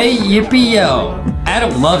yippee yay, yippee yo?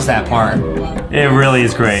 Adam loves that part. It really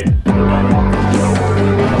is great.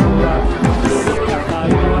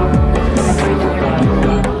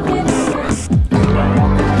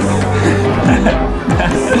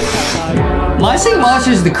 My Singing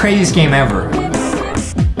Monsters is the craziest game ever.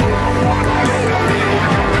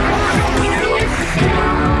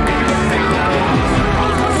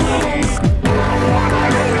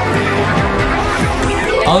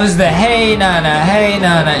 Oh, this is the hey na, you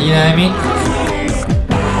know what I mean?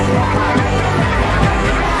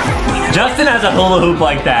 Justin has a hula hoop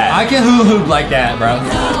like that. I can hula hoop like that, bro.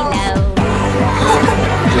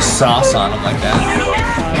 Just sauce on him like that.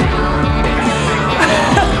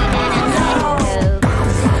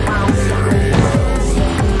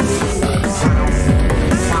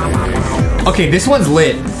 Okay, this one's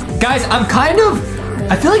lit. Guys, I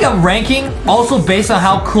feel like I'm ranking also based on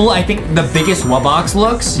how cool I think the biggest Wubbox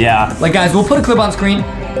looks. Yeah. Like, guys, we'll put a clip on screen.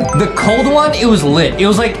 The cold one, it was lit. It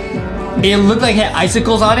was like, it looked like it had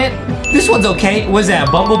icicles on it. This one's okay. What's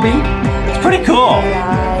that, Bumblebee? It's pretty cool.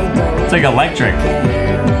 It's like electric.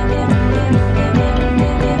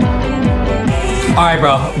 All right,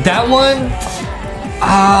 bro. That one,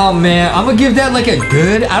 Oh man, I'm gonna give that like a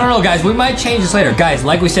good. I don't know, guys. We might change this later, guys.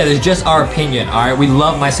 Like we said, it's just our opinion. All right, we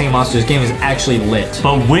love My Singing Monsters. This game is actually lit.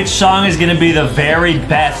 But which song is gonna be the very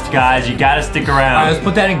best, guys? You gotta stick around. All right, let's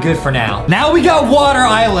put that in good for now. Now we got Water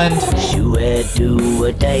Island.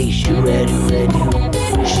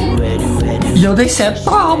 Yo, they said.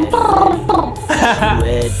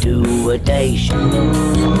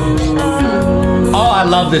 Oh, I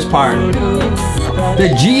love this part. The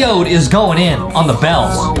geode is going in on the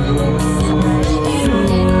bells.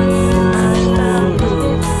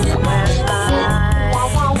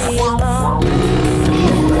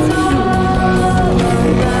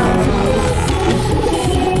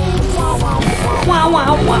 Wow,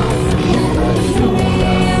 wow, wow.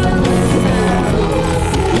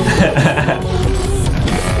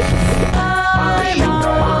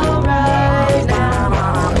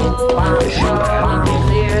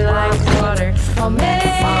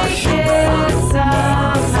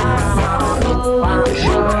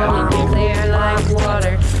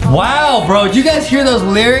 Wow, bro, did you guys hear those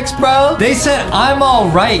lyrics, bro? They said, I'm all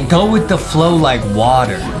right, go with the flow like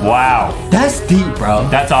water. Wow. That's deep, bro.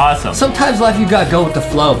 That's awesome. Sometimes in life you gotta go with the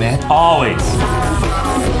flow, man. Always.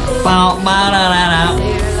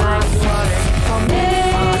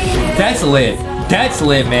 That's lit. That's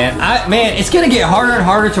lit, man. Man, it's gonna get harder and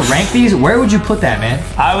harder to rank these. Where would you put that, man?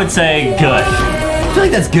 I would say good. I feel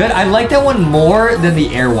like that's good. I like that one more than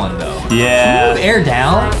the air one, though. Yeah. Can you move air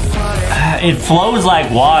down? It flows like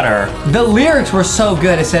water. The lyrics were so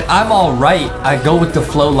good. It said, I'm all right. I go with the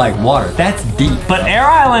flow like water. That's deep. But Air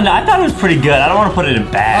Island, I thought it was pretty good. I don't want to put it in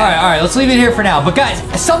bad. All right. Let's leave it here for now. But guys,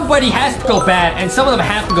 somebody has to go bad, and some of them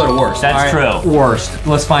have to go to worst. That's true. Worst.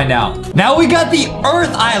 Let's find out. Now we got the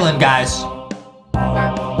Earth Island, guys.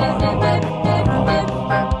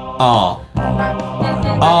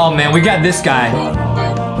 Oh man, we got this guy.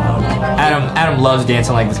 Adam loves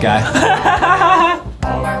dancing like this guy.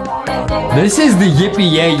 This is the Yippee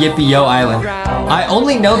Yay Yippee Yo Island. I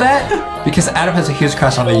only know that because Adam has a huge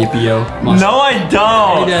crush on the Yippee Yo monster. No, I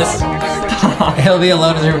don't. He does. He'll be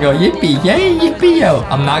alone in his room and go, Yippee Yay Yippee Yo.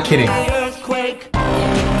 I'm not kidding.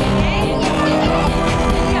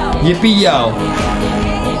 Yippee Yo.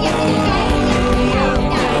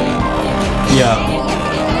 Yo.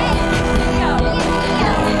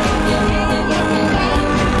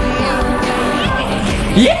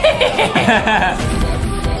 Yeah!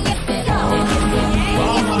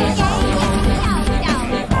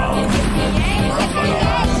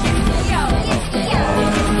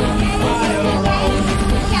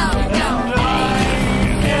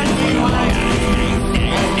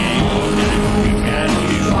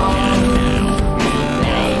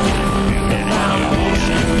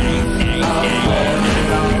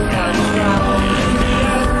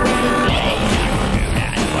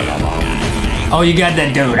 Oh, you got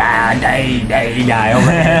that dude. Die over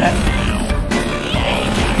there.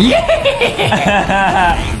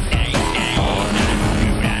 Yeah!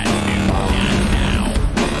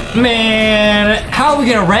 Man, how are we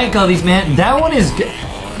gonna rank all these, man? That one is good.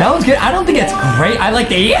 That one's good. I don't think it's great. I like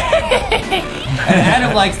the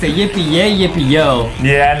Adam likes the yippee yay yippee yo.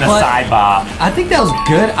 Yeah, and the side bop. I think that was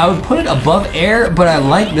good. I would put it above air, but I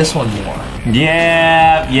like this one more.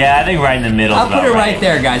 Yeah, I think right in the middle. I'll put it right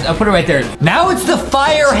there, guys. I'll put it right there. Now it's the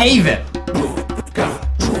Fire Haven.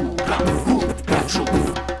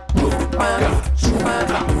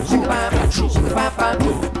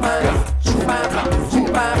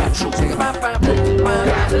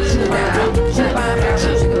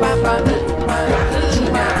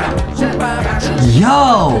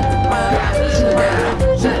 Yo!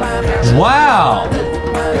 Wow!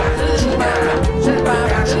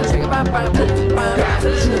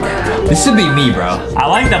 This would be me, bro. I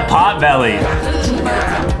like the pot belly.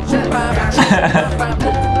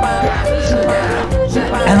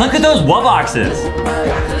 And look at those Wubboxes.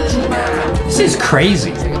 This is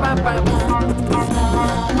crazy.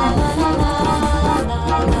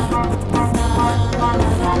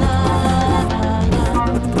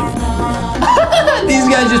 These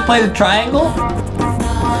guys just play the triangle?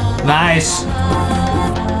 Nice.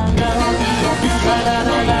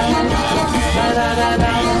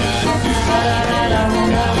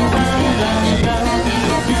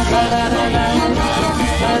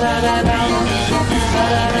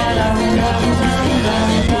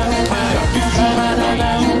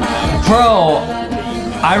 Bro,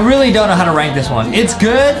 I really don't know how to rank this one. It's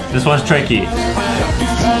good. This one's tricky.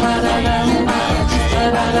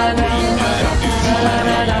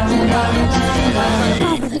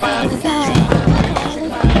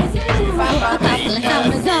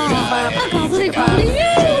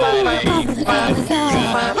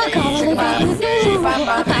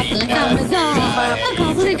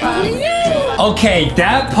 Okay,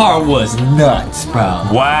 that part was nuts, bro.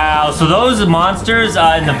 Wow, so those monsters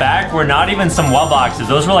in the back were not even some Wubboxes.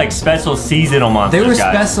 Those were like special seasonal monsters, They were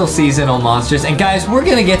guys. special seasonal monsters. And guys, we're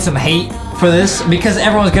gonna get some hate for this because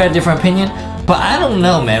everyone's got a different opinion. But I don't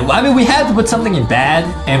know, man. I mean, we had to put something in bad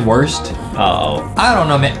and worst. Uh-oh. I don't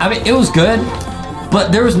know, man. I mean, it was good.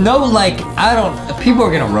 But there was no, like, people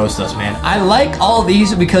are gonna roast us, man. I like all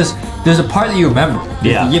these because there's a part that you remember.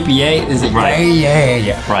 Yeah. The yippee-yay, is it? Right.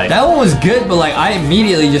 Yeah. Right. That one was good, but like, I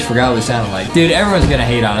immediately just forgot what it sounded like. Dude, everyone's gonna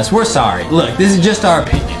hate on us. We're sorry. Look, this is just our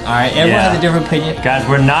opinion, all right? Everyone Yeah. has a different opinion. Guys,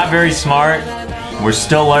 we're not very smart. We're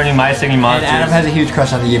still learning My Singing And Monsters. Adam has a huge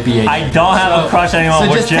crush on the yippee-yay. I don't have a crush on anyone. So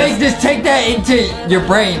We're just take that into your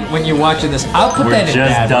brain when you're watching this. I'll put We're that in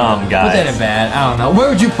just bad. dumb, Put guys. that in bad. I don't know. Where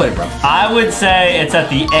would you put it, bro? I would say it's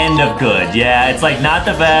at the end of good. Yeah, it's like not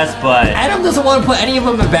the best, but Adam doesn't want to put any of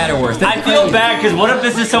them in bad or worse. That's I feel crazy. bad because what if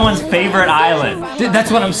this is someone's favorite island? Dude,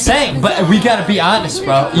 that's what I'm saying. But we gotta be honest,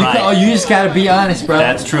 bro. Right. You just gotta be honest, bro.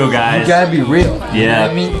 That's true, guys. You gotta be real. Yeah. You know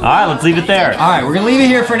what I mean? All right, let's leave it there. All right, we're gonna leave it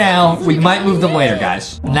here for now. We might move them later,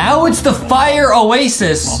 guys. Now it's the Fire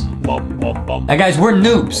Oasis. Now, guys, we're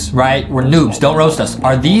noobs, right? We're noobs. Don't roast us.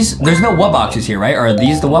 Are these? There's no Wubboxes here, right? Are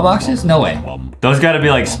these the Wubboxes? No way. Those got to be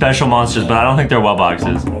like special monsters, but I don't think they're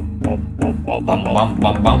Wubboxes. Bum, bum,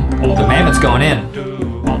 bum, bum. The mammoth's going in.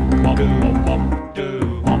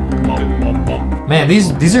 Man,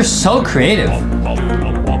 these are so creative.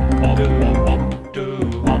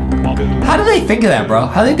 How do they think of that, bro?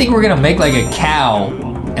 How do they think we're gonna make like a cow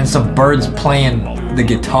and some birds playing the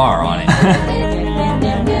guitar on it?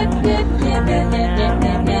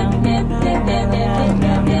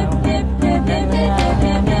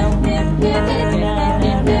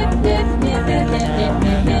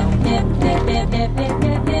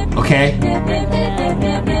 Okay.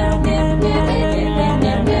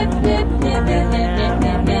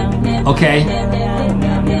 Okay.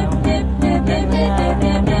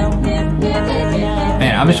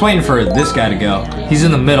 Man, I'm just waiting for this guy to go. He's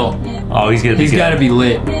in the middle. Oh, he's gonna be He's good. got to be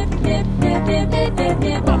lit.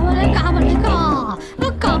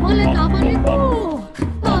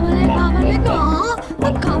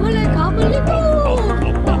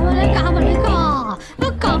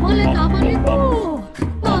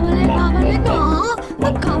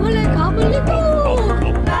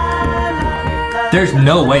 There's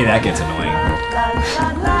no way that gets annoying.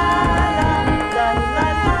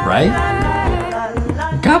 Right?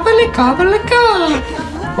 Gobble gobble gobble.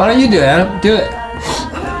 Why don't you do it, Adam? Do it.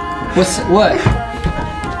 What?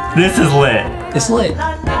 This is lit. It's lit.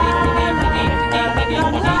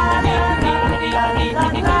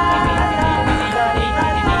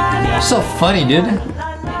 So funny, dude.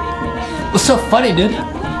 What's so funny, dude?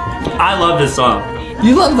 I love this song.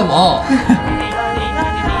 You love them all.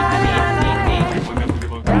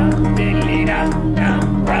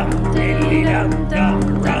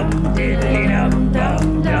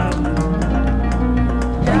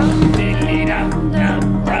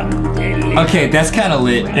 Okay, that's kind of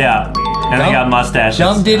lit. Yeah. And they got mustaches.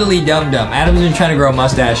 Dum diddly dum dum. Adam's been trying to grow a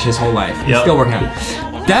mustache his whole life. He's Yep. still working on it.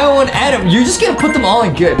 That one, Adam, you're just gonna put them all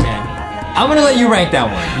in good, man. I'm gonna let you rank that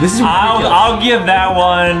one. This is ridiculous. I'll give that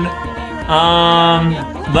one.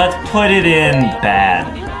 Let's put it in bad.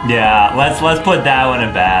 Yeah, let's put that one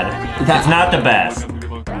in bad. It's not the best.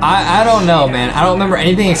 I don't know, man. I don't remember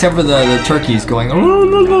anything except for the turkeys going.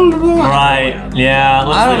 Right? Yeah.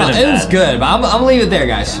 Let's I don't know. leave it in It was bad. good, but I'm gonna leave it there,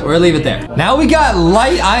 guys. We're gonna leave it there. Now we got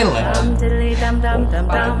Light Island.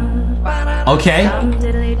 Okay.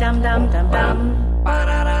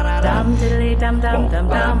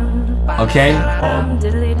 Okay.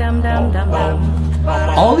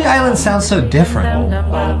 All the islands sound so different.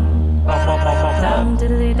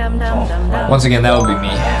 Once again, that would be me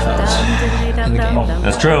if I was in the game.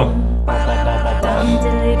 That's true.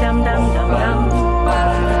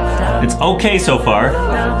 It's okay so far.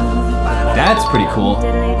 That's pretty cool.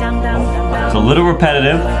 It's a little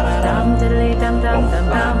repetitive.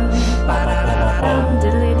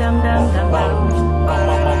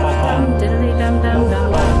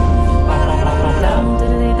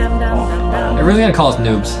 They're really gonna call us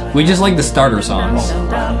noobs. We just like the starter songs.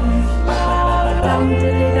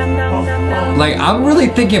 Like, I'm really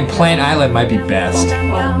thinking Plant Island might be best.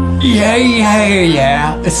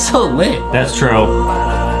 Yeah. It's so lit. That's true.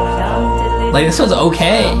 Like, this one's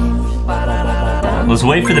okay. Let's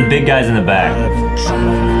wait for the big guys in the back.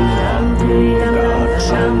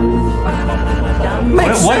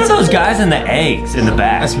 What are those guys in the eggs in the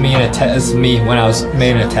back? That's me that's me when I was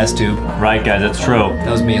made in a test tube. Right, guys, that's true.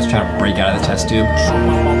 That was me. I was trying to break out of the test tube.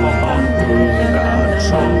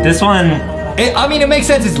 This one, I mean, it makes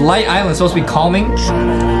sense. It's light island, supposed to be calming.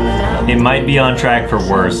 It might be on track for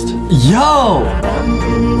worst. Yo!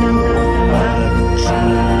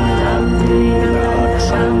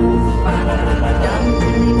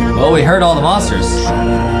 Well, we heard all the monsters.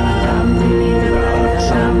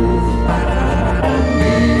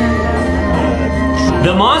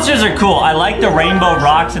 The monsters are cool. I like the rainbow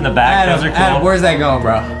rocks in the back. Those are cool. Adam, where's that going,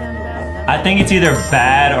 bro? I think it's either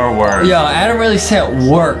bad or worse. Yo, Adam really said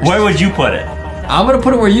worse. Where would you put it? I'm gonna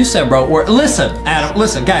put it where you said, bro. Listen, Adam,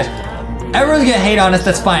 listen, guys. Everyone's gonna hate on us,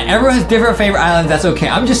 that's fine. Everyone has different favorite islands, that's okay.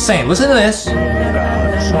 I'm just saying, listen to this.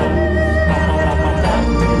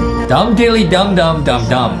 Dum dilly dum dum dum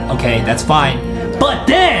dum. Okay, that's fine. But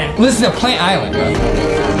then, listen to Plant Island, bro.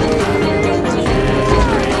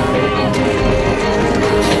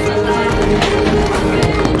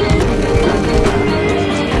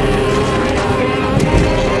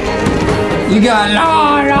 You got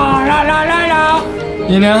la la la la la la.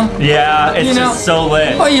 You know? Yeah, it's just so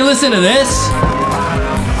lit. Oh, you listen to this?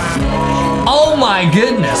 Oh my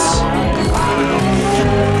goodness.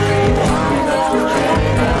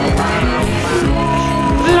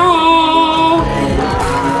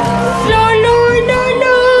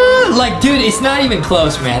 Like, dude, it's not even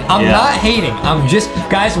close, man. I'm not hating. I'm just,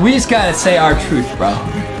 guys, we just gotta say our truth, bro.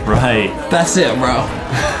 Right. That's it, bro.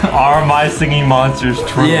 Are my singing monsters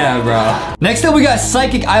true? Yeah, bro. Next up, we got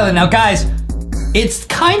Psychic Island. Now, guys, it's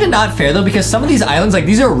kind of not fair, though, because some of these islands, like,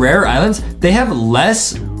 these are rare islands. They have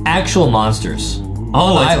less actual monsters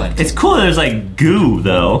on the island. It's cool that there's, like, goo,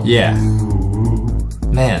 though. Yeah.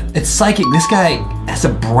 Man, it's psychic. This guy has a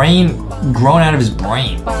brain grown out of his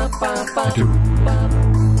brain.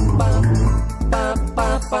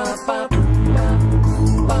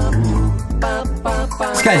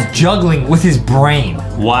 This guy's juggling with his brain.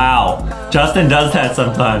 Wow. Justin does that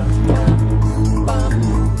sometimes.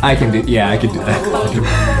 I can do that.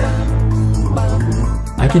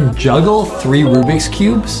 I can juggle 3 Rubik's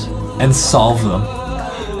Cubes and solve them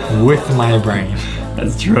with my brain.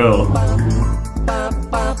 That's true.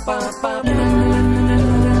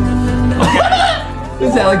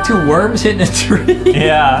 Is that like 2 worms hitting a tree?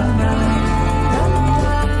 Yeah.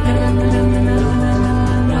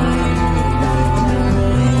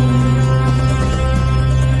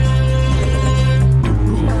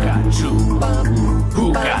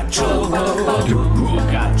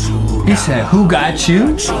 He said, "Who got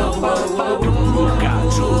you?"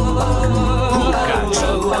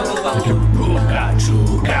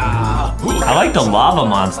 I like the lava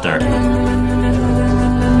monster.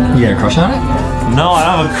 You got a crush on it? No, I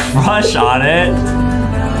don't have a crush on it.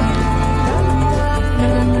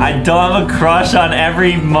 I don't have a crush on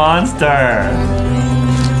every monster.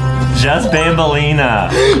 Just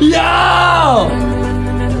Bambolina. Yo!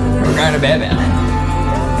 We're kind of bad, man.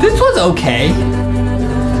 This one's okay.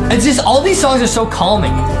 It's just all these songs are so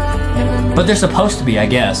calming. But they're supposed to be, I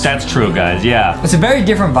guess. That's true, guys, yeah. It's a very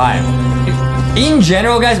different vibe. In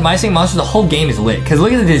general, guys, My Singing Monsters, the whole game is lit. Because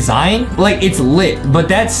look at the design. Like, it's lit. But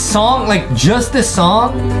that song, like, just this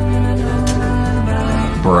song.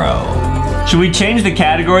 Bro. Should we change the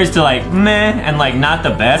categories to, like, meh and, like, not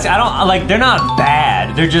the best? I don't, like, they're not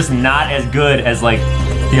bad. They're just not as good as, like,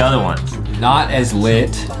 the other ones. Not as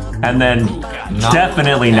lit. And then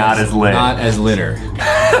definitely not as lit. Not as litter.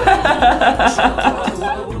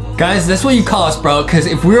 Guys, that's what you call us, bro. Because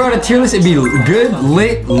if we were on a tier list, it'd be good,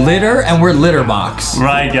 lit, litter, and we're litter box.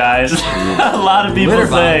 Right, guys. A lot of people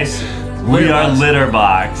say we are litter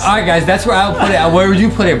box. All right, guys, that's where I would put it. Where would you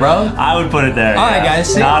put it, bro? I would put it there. All right,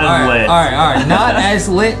 guys. See? Not as lit. All right. Not as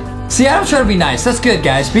lit. See, I'm trying to be nice. That's good,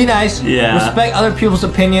 guys. Be nice. Yeah. Respect other people's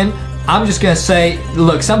opinion. I'm just gonna say,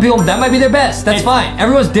 look, some people, that might be their best. That's fine.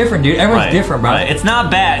 Everyone's different, dude. Everyone's different, bro. Right. It's not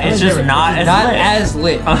bad. It's just not as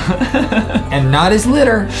lit. And not as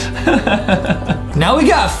litter. Now we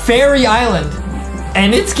got Fairy Island.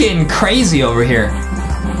 And it's getting crazy over here.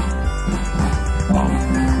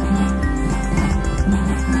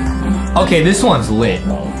 Okay, this one's lit.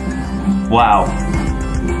 Wow.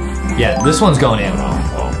 Yeah, this one's going in.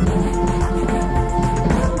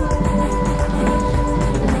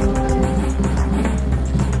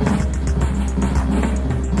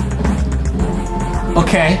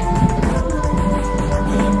 Okay.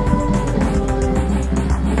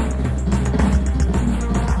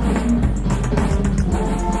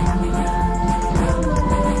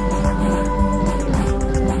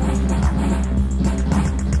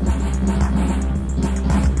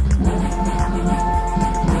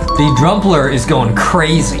 The drumpler is going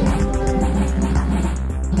crazy.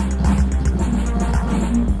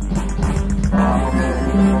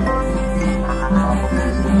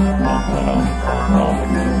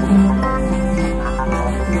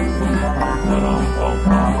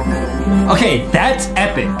 Okay, that's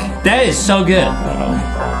epic. That is so good.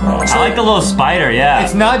 I like the little spider, yeah.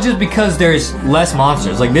 It's not just because there's less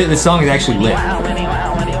monsters. Like this song is actually lit.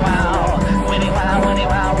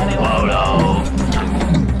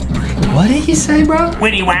 What did he say, bro?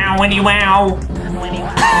 Winnie wow, Winnie wow.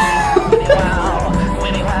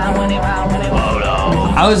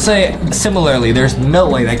 I would say similarly, there's no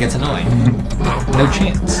way that gets annoying. No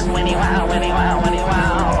chance.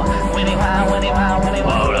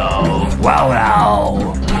 Wow, wow.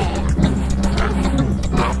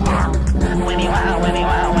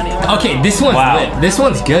 Okay, this one's lit. This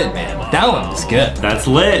one's good, man. That one's good. That's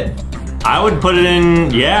lit. I would put it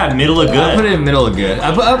in, yeah, middle of good. I'll put it in middle of good.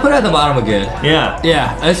 I'll put it at the bottom of good. Yeah.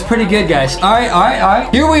 Yeah, that's pretty good, guys. All right, all right, all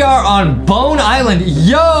right. Here we are on Bone Island.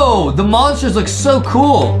 Yo, the monsters look so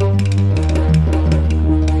cool.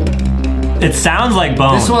 It sounds like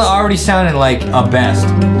bones. This one already sounded like a best.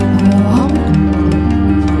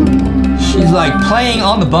 She's like playing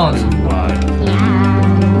on the bones.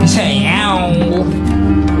 Say, ow.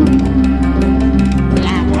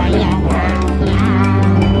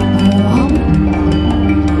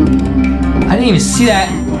 I didn't even see that.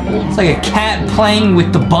 It's like a cat playing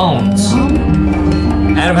with the bones.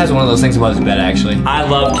 Adam has one of those things above his bed, actually. I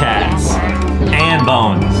love cats. And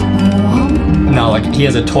bones. No, like he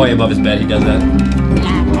has a toy above his bed. He does that.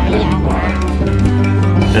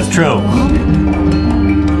 That's true.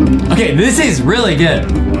 Okay, this is really good.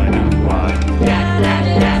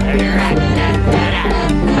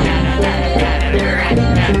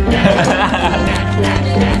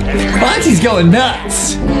 Monty's going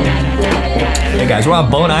nuts. Hey guys, we're on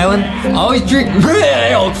Bone Island. Always drink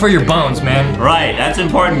milk for your bones, man. Right, that's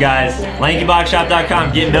important, guys.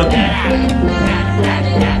 LankyBoxShop.com, get milky.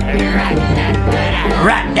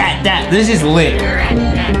 Right, that. This is lit.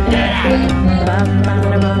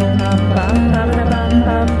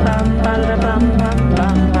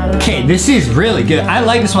 Okay, this is really good. I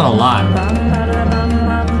like this one a lot.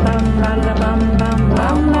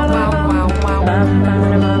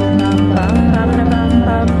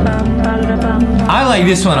 I like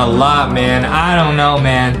this one a lot, man. I don't know,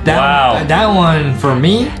 man. That one for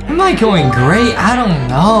me, I'm not going great. I don't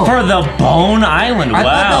know. For the Bone Island, I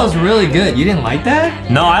thought that was really good. You didn't like that?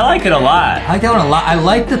 No, I like it a lot. I like that one a lot. I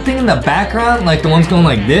like the thing in the background, like the ones going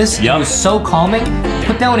like this. Yep. It was so calming.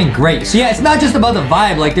 Put that one in great. So yeah, it's not just about the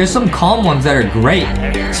vibe. Like there's some calm ones that are great.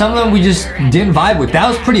 Some of them we just didn't vibe with. That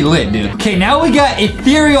was pretty lit, dude. Okay, now we got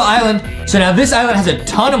Ethereal Island. So now this island has a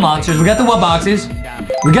ton of monsters. We got the Wubboxes.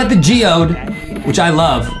 We got the Geode, which I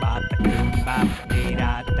love.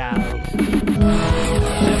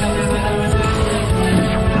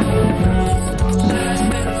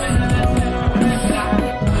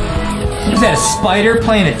 Is that a spider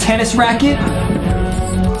playing a tennis racket?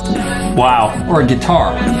 Wow. Or a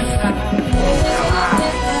guitar?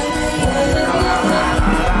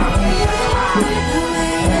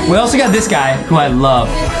 We also got this guy, who I love.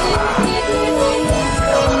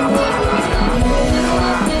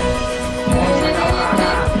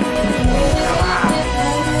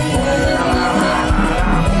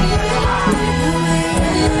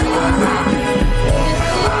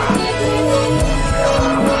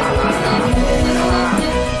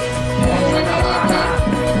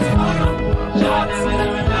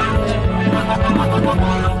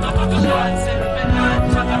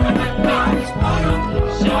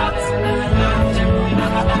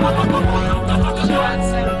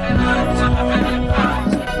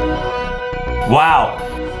 Wow,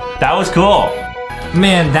 that was cool.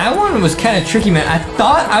 Man, that one was kind of tricky, man. I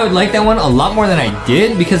thought I would like that one a lot more than I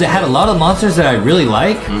did because it had a lot of monsters that I really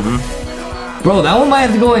like. Bro, that one might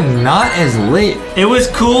have to go in not as lit. It was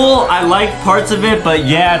cool. I liked parts of it, but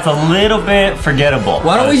yeah, it's a little bit forgettable.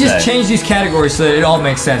 Why don't we just change these categories so that it all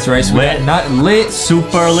makes sense, right? So Lit. we got not lit,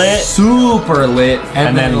 Super lit. super lit,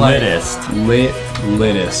 And then like, littest.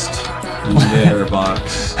 Littest. Litter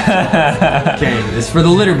box. Okay, this is for the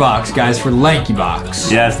litter box, guys, for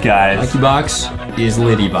LankyBox. Yes, guys. LankyBox is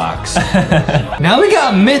Litty Box. Now we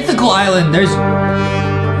got Mythical Island. There's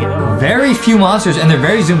very few monsters and they're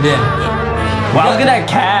very zoomed in. Wow, look at that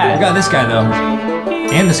cat. We got this guy though.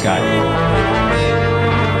 And this guy.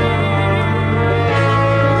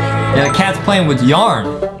 Yeah, the cat's playing with yarn.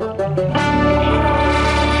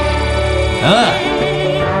 Ugh.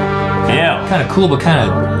 Yeah. Kind of cool, but kind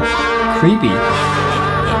of creepy.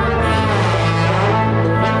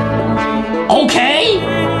 Okay.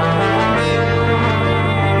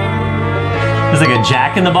 There's like a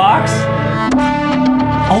Jack in the Box.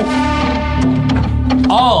 Oh.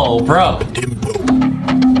 Oh, bro.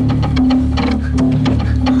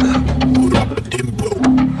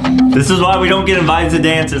 This is why we don't get invited to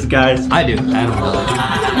dances, guys. I do. Adam does.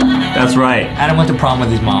 That's right. Adam went to prom with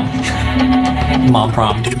his mom. Mom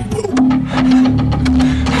prom.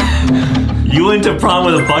 You went to prom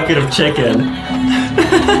with a bucket of chicken.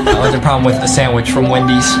 I went to prom with a sandwich from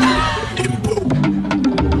Wendy's.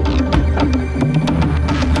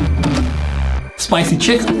 Spicy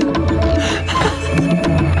chicken.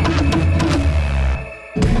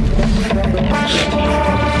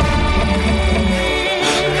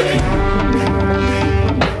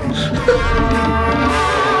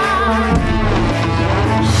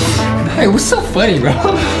 Hey, what's so funny, bro?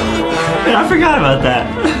 Man, I forgot about that.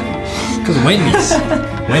 Because Wendy's.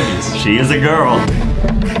 Wendy's. She is a girl.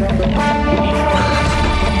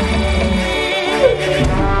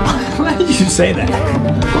 Why did you say that?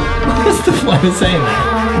 What's the point of saying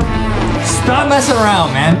that? Stop messing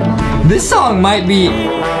around, man. This song might be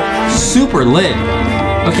super lit.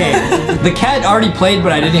 Okay, the cat already played,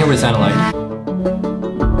 but I didn't hear what it sounded like.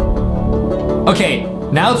 Okay,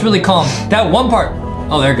 now it's really calm. That one part.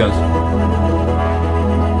 Oh, there it goes.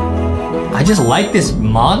 I just like this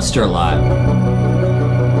monster a lot.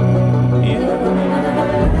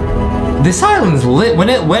 This island's lit. When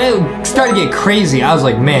it started to get crazy, I was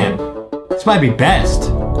like, man, this might be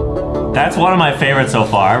best. That's one of my favorites so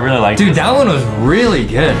far. I really like Dude, this. that one was really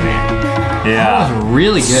good, man. Yeah. That was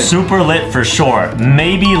really good. Super lit for sure.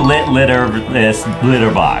 Maybe litter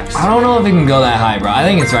box. I don't know if it can go that high, bro. I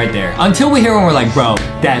think it's right there. Until we hear one, we're like, bro,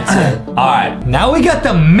 that's it. Alright. Now we got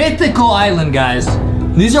the mythical island, guys.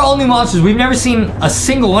 These are all new monsters. We've never seen a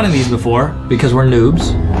single one of these before because we're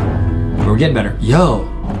noobs. But we're getting better. Yo,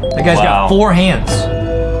 that guy's got 4 hands.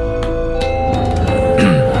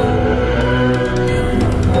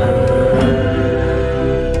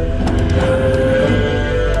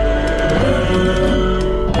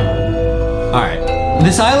 Alright.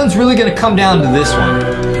 This island's really gonna come down to this one.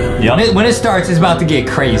 Yep. When it starts, it's about to get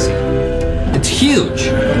crazy. It's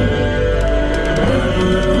huge.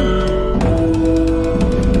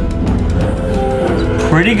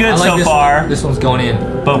 Pretty good I like so far. This one's going in.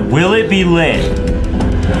 But will it be lit?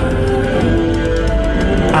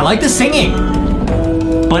 I like the singing.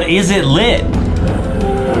 But is it lit?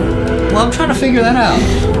 Well, I'm trying to figure that out.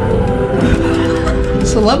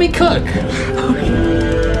 So let me cook.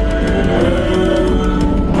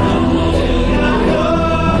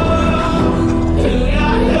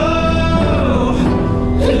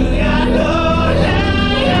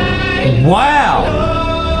 Wow.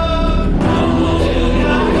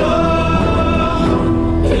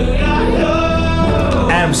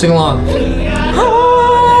 Adam, sing along.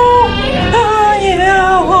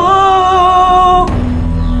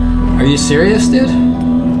 Are you serious, dude?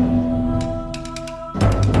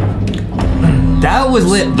 That was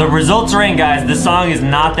lit. The results are in, guys. This song is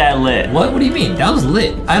not that lit. What do you mean? That was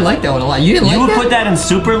lit. I like that one a lot. You didn't like You would that? put that in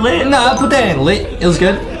super lit? No, I put that in lit. It was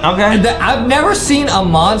good. Okay. I've never seen a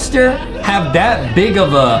monster have that big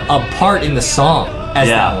of a part in the song as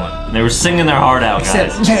that one. They were singing their heart out,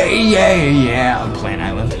 guys. Except, yeah, on Plain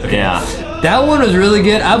Island. Okay. Yeah. That one was really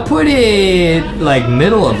good. I put it like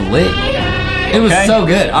middle of lit. It was so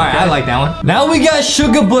good. All right, I like that one. Now we got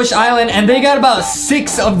Sugar Bush Island, and they got about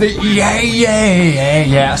 6 of the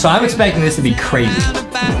yeah. So I'm expecting this to be crazy. Give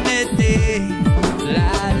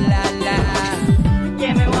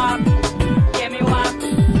me one, give me one,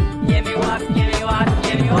 give me one, give me one,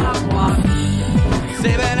 give me one.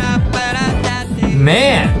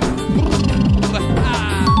 Man,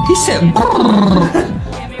 he said.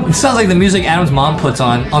 It sounds like the music Adam's mom puts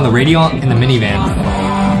on the radio in the minivan.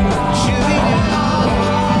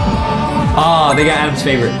 Oh, they got Adam's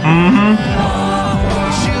favorite. Mm-hmm.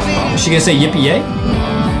 Is she gonna say yippee yay?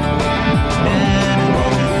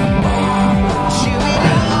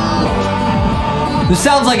 This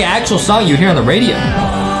sounds like an actual song you hear on the radio.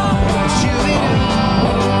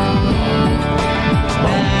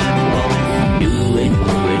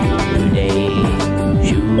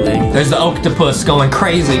 There's the octopus going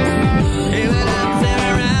crazy.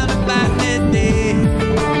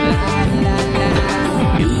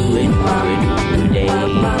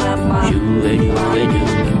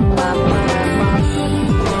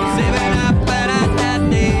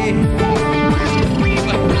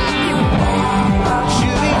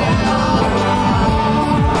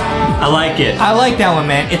 I like it. I like that one,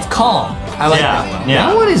 man. It's calm. I like that one. Yeah.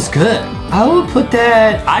 That one is good. I would put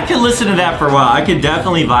that. I could listen to that for a while. I could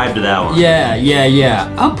definitely vibe to that one. Yeah.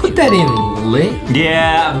 I'll put that in lit.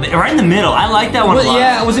 Yeah, right in the middle. I like that one a lot.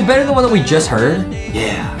 Yeah, was it better than the one that we just heard?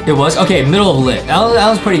 Yeah. It was? Okay, middle of lit. That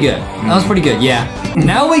was pretty good. That was pretty good, yeah.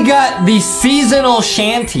 Now we got the seasonal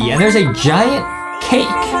shanty, and there's a giant cake.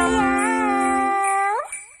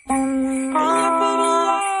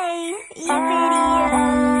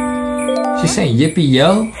 saying? Yippee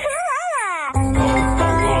yo?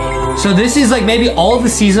 So this is like maybe all the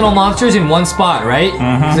seasonal monsters in one spot, right?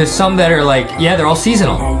 Mm-hmm. There's some that are like, yeah, they're all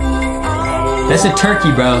seasonal. That's a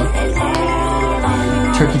turkey, bro.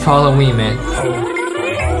 Turkey for Halloween, man.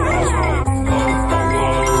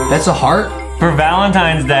 That's a heart? For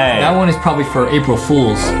Valentine's Day. That one is probably for April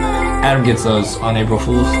Fools. Adam gets those on April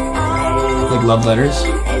Fools. Like love letters.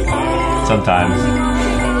 Sometimes.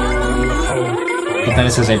 But then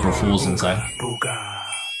it says April Fools inside.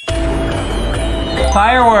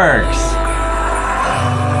 Fireworks.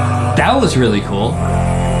 That was really cool.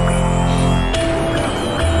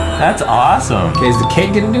 That's awesome. Okay, is the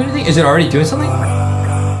cake gonna do anything? Is it already doing something?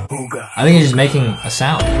 I think it's just making a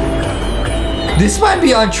sound. This might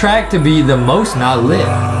be on track to be the most not lit.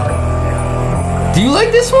 Do you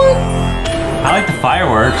like this one? I like the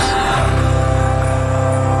fireworks.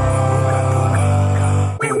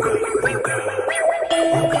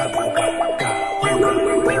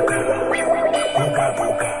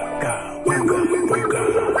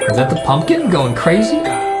 Is that the pumpkin going crazy?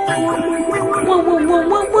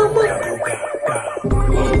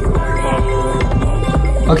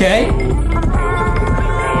 Okay.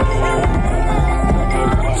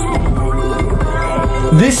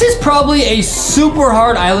 This is probably a super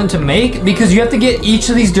hard island to make because you have to get each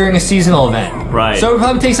of these during a seasonal event. Right. So it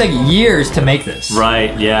probably takes like years to make this.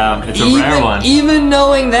 Right, yeah. It's a rare one. Even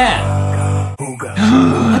knowing that.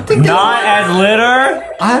 I think not as litter?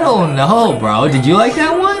 I don't know, bro. Did you like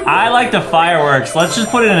that one? I like the fireworks. Let's just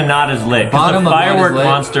put it in a not as lit. Bottom the of firework not as lit.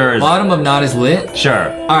 monster is... Bottom of not as lit?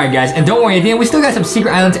 Sure. Alright, guys. And don't worry, at the end, we still got some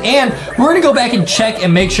secret islands. And we're going to go back and check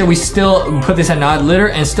and make sure we still put this at not litter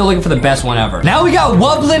and still looking for the best one ever. Now we got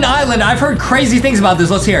Wublin Island. I've heard crazy things about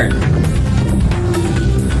this. Let's hear it.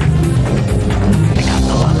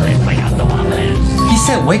 He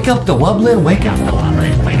said, wake up the Wublin, wake up the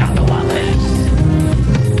Wublin, wake up the Wublin.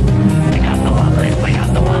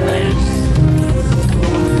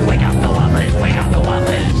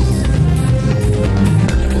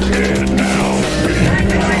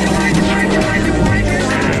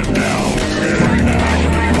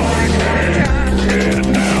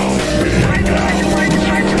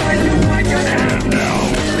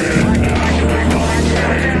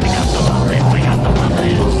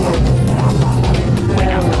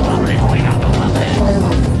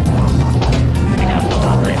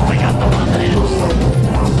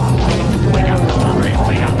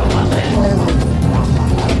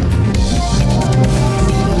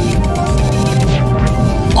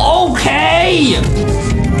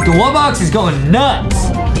 The Wubbox is going nuts.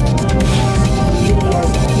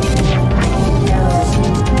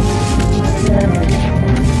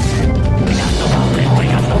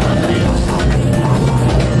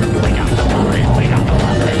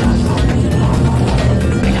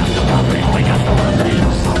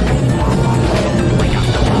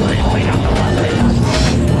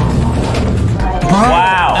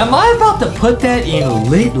 Wow. Am I about to put that in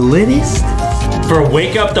littest? For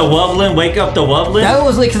wake up the Wublin, wake up the Wublin? That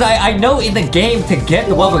was like, because I know in the game to get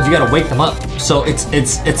the Wubblins, you gotta wake them up. So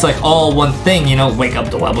it's like all one thing, you know, wake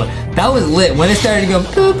up the Wublin. That was lit. When it started to go,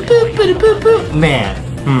 boop, boop, boop, boop, boop, man.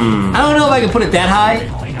 I don't know if I can put it that high.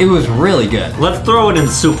 It was really good. Let's throw it in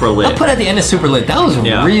super lit. I'll put it at the end of super lit. That was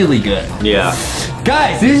really good. Yeah.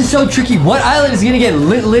 Guys, this is so tricky. What island is gonna get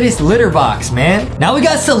littest litter box, man? Now we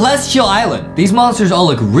got Celestial Island. These monsters all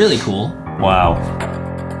look really cool. Wow.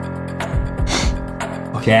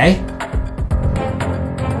 Okay.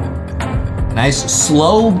 Nice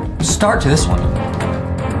slow start to this one.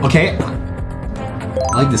 Okay.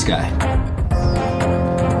 I like this guy.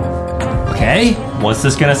 Okay. What's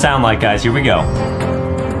this gonna sound like, guys? Here we go.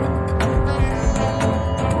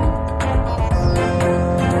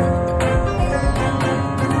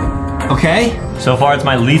 Okay. So far, it's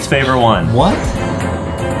my least favorite one. What?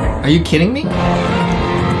 Are you kidding me?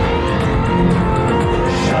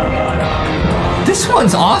 This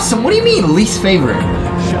one's awesome. What do you mean, least favorite?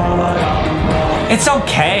 It's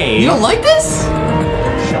okay. You don't like this?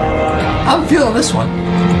 I'm feeling this one.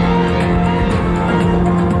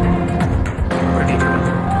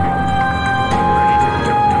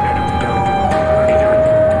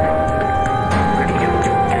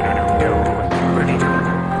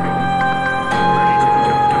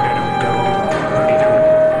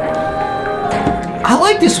 I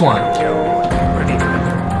like this one.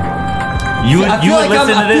 You would listen to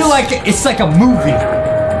this? I feel like it's like a movie.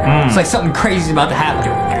 It's like something crazy about to happen.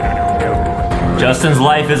 Justin's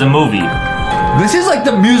life is a movie. This is like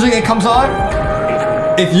the music that comes on.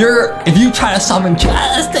 If you try to summon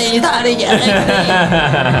Justin,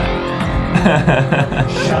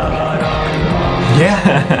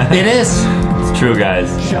 Yeah, it is. It's true,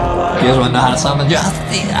 guys. You guys want to know how to summon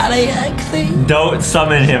Justy.exe? Don't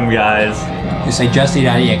summon him, guys. You say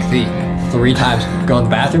Justy.exe 3 times. Go in the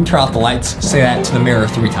bathroom, turn off the lights, say that to the mirror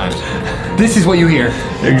 3 times. This is what you hear.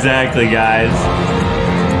 Exactly, guys.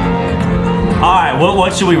 Alright,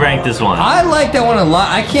 what should we rank this one? I like that one a lot.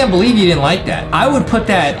 I can't believe you didn't like that. I would put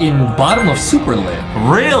that in bottom of super lit.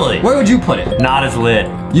 Really? Where would you put it? Not as lit.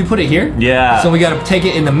 You put it here? Yeah. So we gotta take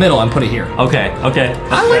it in the middle and put it here. Okay.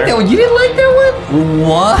 I like that one. You didn't like that one?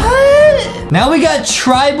 What? Now we got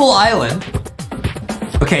Tribal Island.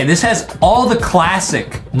 Okay, this has all the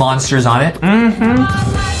classic monsters on it.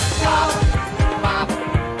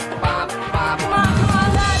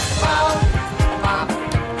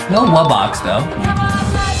 No Wubbox though.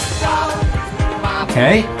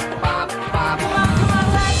 Okay.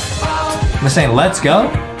 I'm saying let's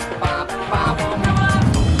go.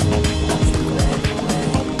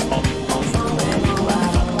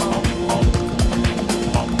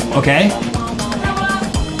 Okay.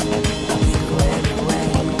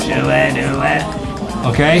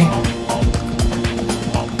 Okay.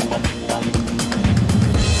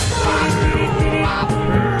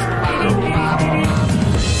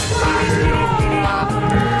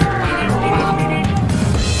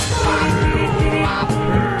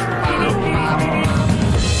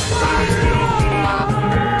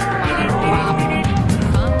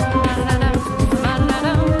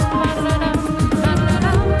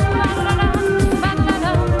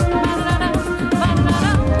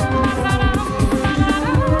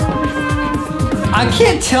 I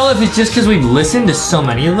can't tell if it's just because we've listened to so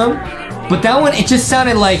many of them, but that one, it just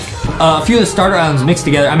sounded like a few of the starter islands mixed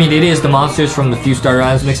together. I mean, it is the monsters from the few starter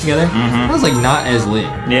islands mixed together. That was like not as lit.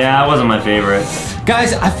 Yeah, that wasn't my favorite.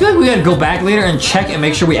 Guys, I feel like we gotta go back later and check and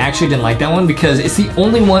make sure we actually didn't like that one because it's the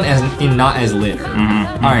only one as in not as lit.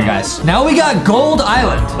 Alright guys, now we got Gold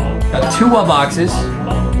Island. Got 2 Wubboxes.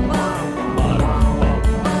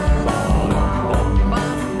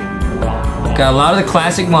 Got a lot of the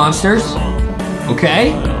classic monsters.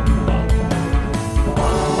 Okay.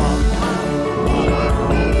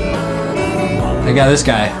 I got this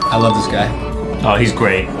guy. I love this guy. Oh, he's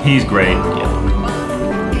great. He's great.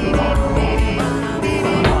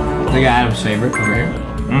 I got Adam's favorite over here.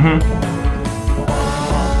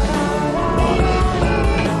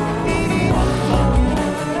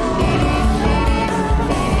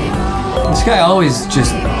 This guy always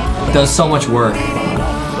just does so much work.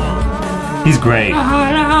 He's great.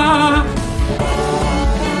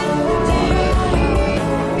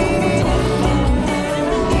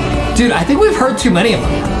 Dude, I think we've heard too many of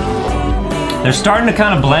them. They're starting to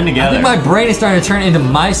kind of blend I together. think my brain is starting to turn into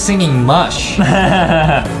my singing mush.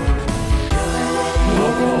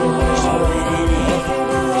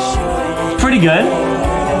 Pretty good.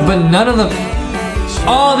 But none of them...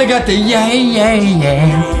 Oh, they got the yay, yay, yay.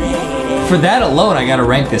 For that alone, I gotta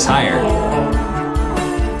rank this higher.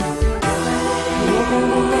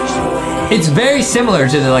 It's very similar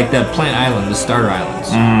to the Plant Island, the starter islands.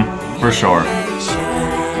 For sure.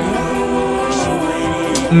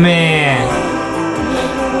 Man.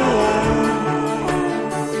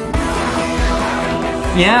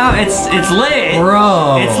 Yeah, it's lit.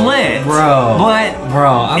 Bro. It's lit. Bro. But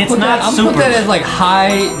I'm it's put not I'm super put that as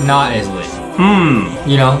high, not as lit.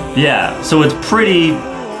 You know? Yeah, so it's pretty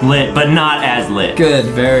lit, but not as lit. Good,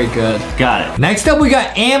 very good. Got it. Next up, we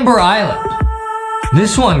got Amber Island.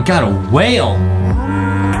 This one got a whale.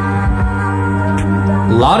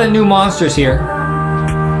 A lot of new monsters here.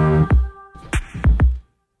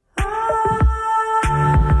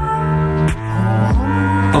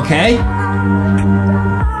 Okay.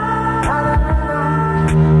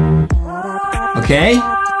 Okay.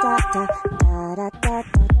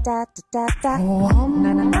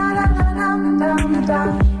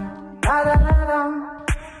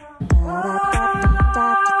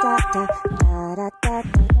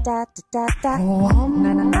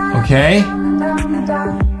 Okay.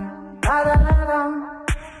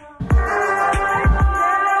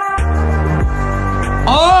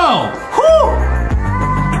 Oh! Whew!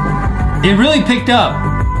 It really picked up.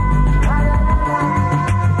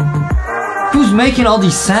 Who's making all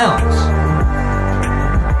these sounds?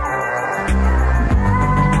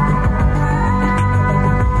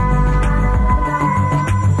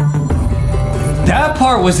 That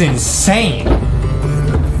part was insane.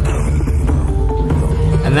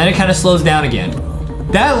 And then it kind of slows down again.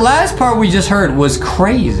 That last part we just heard was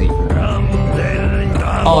crazy.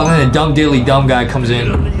 Oh, and then the dumb diddly dumb guy comes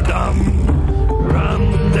in.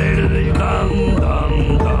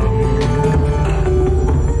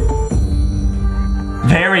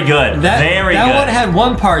 Very very good. Very that good. one had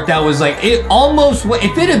one part that was like, it almost,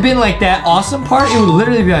 if it had been like that awesome part, it would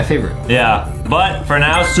literally be my favorite. Yeah, but for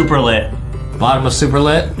now, super lit. Bottom was super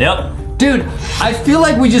lit. Yep. Dude, I feel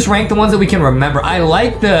like we just ranked the ones that we can remember. I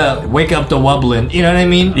like the Wake Up the Wubblin', you know what I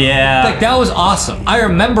mean? Yeah. Like, that was awesome. I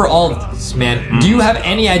remember all of this, man. Do you have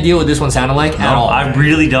any idea what this one sounded like at all? I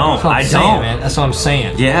really don't. I don't. Man. That's what I'm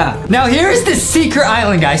saying. Yeah. Now, here's the secret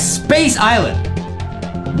island, guys. Space Island.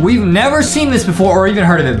 We've never seen this before or even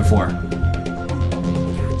heard of it before.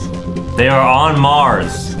 They are on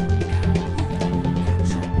Mars.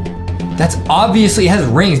 That's obviously, it has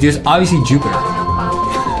rings, dude. It's obviously Jupiter.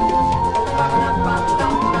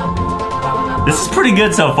 This is pretty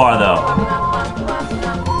good so far, though.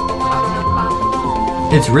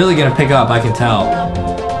 It's really gonna pick up, I can tell.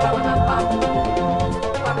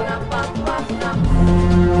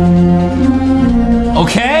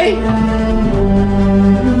 Okay.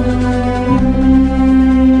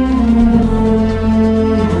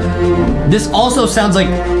 This also sounds like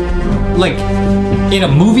in a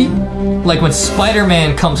movie, like when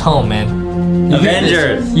Spider-Man comes home, man.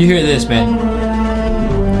 Avengers. You hear this, man.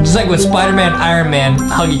 Just like when Spider-Man and Iron Man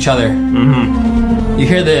hug each other. Mm-hmm. You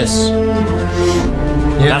hear this.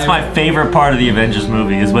 That's my favorite part of the Avengers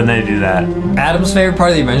movie is when they do that. Adam's favorite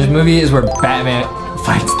part of the Avengers movie is where Batman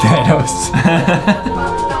fights Thanos.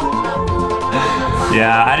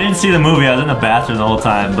 Yeah, I didn't see the movie. I was in the bathroom the whole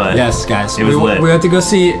time, but Yes, guys. it was lit. We have to go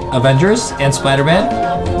see Avengers and Spider-Man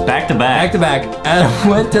Back to back. back to back. Adam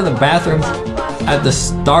went to the bathroom at the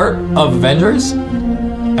start of Avengers,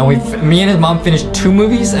 and me and his mom finished 2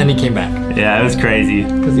 movies, and he came back. Yeah, it was crazy.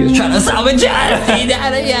 Because he was trying to salvage it.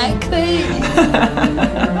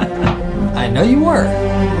 I know you were.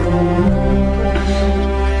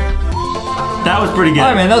 That was pretty good. All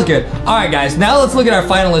right, man, that was good. All right, guys, now let's look at our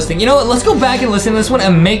final listing. You know what? Let's go back and listen to this one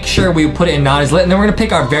and make sure we put it in not as lit, and then we're gonna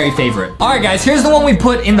pick our very favorite. All right, guys, here's the one we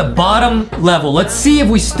put in the bottom level. Let's see if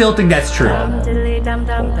we still think that's true.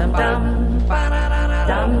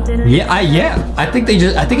 Yeah. I think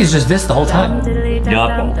it's just this the whole time.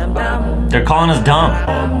 Yup. They're calling us dumb.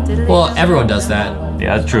 Well, everyone does that.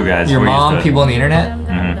 Yeah, that's true, guys. Your We're used mom, to it. people on the internet,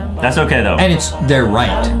 That's okay, though. and they're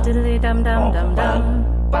right.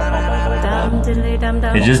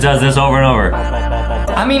 It just does this over and over.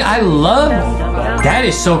 I mean, I love that.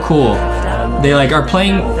 Is so cool. They like are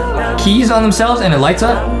playing keys on themselves and it lights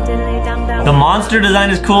up. The monster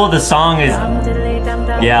design is cool. The song is,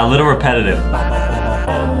 yeah, a little repetitive.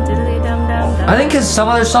 I think because some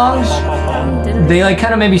other songs, they like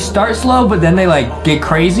kind of maybe start slow, but then they like get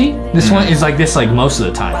crazy. This one is like this like most of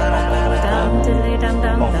the time.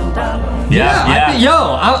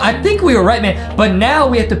 I think we were right, man. But now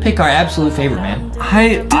we have to pick our absolute favorite, man.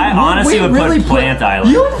 I honestly would put Plant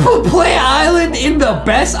Island. You put Plant Island in the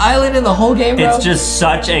best island in the whole game, bro? It's just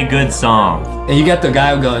such a good song. And you got the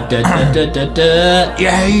guy who goes, da, da, da, da, da,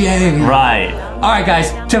 yeah. Right. All right,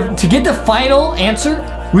 guys, to get the final answer,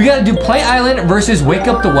 we gotta do Plant Island versus Wake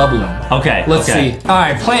Up the Wubblin'. Okay. Let's see. All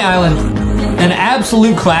right, Plant Island, an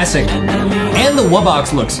absolute classic. And the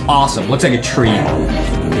Wubbox looks awesome. Looks like a tree.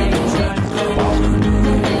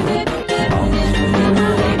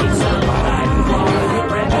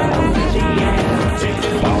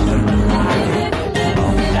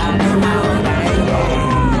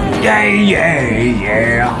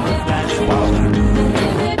 Yeah.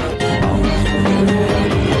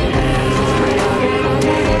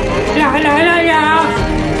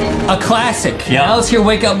 A classic. Yeah. Now let's hear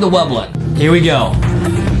Wake Up the Wubblin'. Here we go.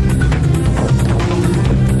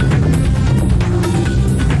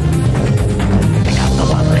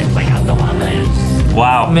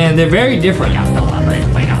 Wow. Man, they're very different.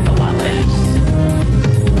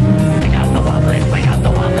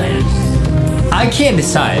 I can't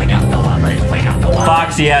decide.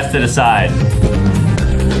 Foxy has to decide.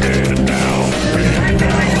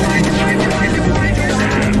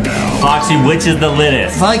 Foxy, which is the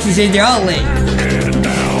littest? Foxy said they're all lit.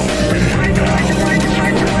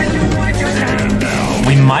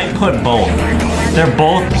 We might put both. They're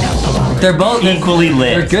both equally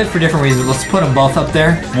lit. They're good for different reasons. Let's put them both up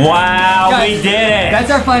there. Wow, Guys, we did it. That's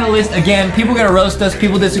our final list. Again, people are gonna roast us.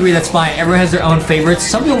 People disagree. That's fine. Everyone has their own favorites.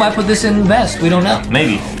 Some people might put this in best. We don't know.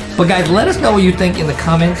 Maybe. But guys, let us know what you think in the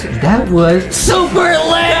comments. That was super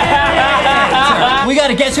lit. We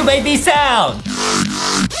gotta guess who made these sounds.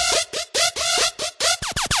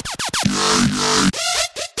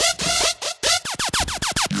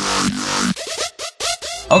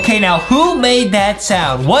 Okay, now who made that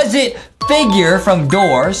sound? Was it Figure from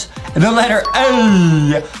Doors, the letter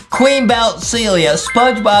A, Queen Belt Celia,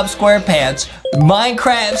 SpongeBob SquarePants,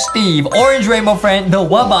 Minecraft Steve, Orange Rainbow Friend, the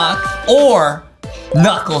Wubbox, or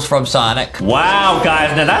Knuckles from Sonic. Wow,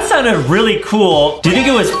 guys, now that sounded really cool. Do you think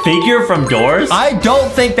it was Figure from Doors? I don't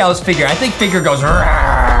think that was Figure. I think Figure goes.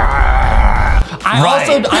 I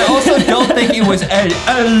also don't think it was.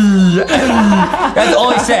 That's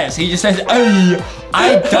all he says. He just says.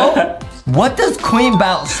 I don't. What does Queen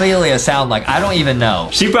Bounce Celia sound like? I don't even know.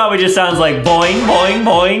 She probably just sounds like boing, boing,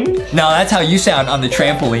 boing. No, that's how you sound on the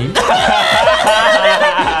trampoline.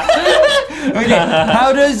 Okay,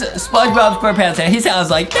 how does SpongeBob SquarePants sound? He sounds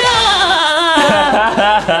like.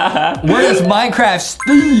 What does Minecraft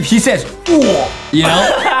Steve? He says, you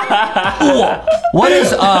know? What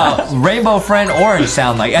does Rainbow Friend Orange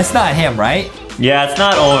sound like? That's not him, right? Yeah, it's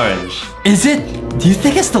not orange. Is it? Do you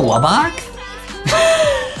think it's the Wubbox?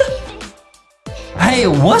 Hey,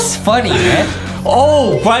 what's funny, man?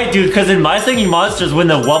 Oh, right, dude, because in My Singing Monsters, when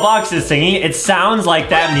the Wubbox is singing, it sounds like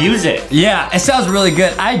that music. Yeah, it sounds really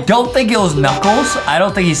good. I don't think it was Knuckles. I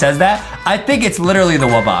don't think he says that. I think it's literally the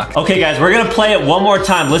Wubbox. Okay, guys, we're going to play it one more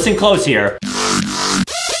time. Listen close here.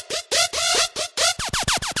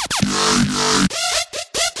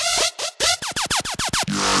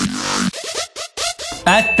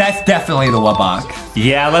 That's definitely the Wubbox.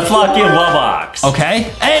 Yeah, let's lock in Wubbox.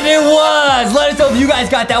 Okay. And it was! Let us know if you guys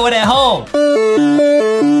got that one at home.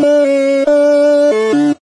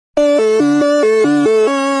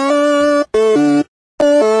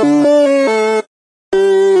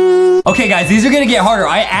 Okay, guys, these are gonna get harder.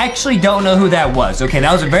 I actually don't know who that was. Okay,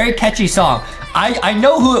 that was a very catchy song. I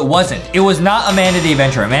know who it wasn't. It was not Amanda the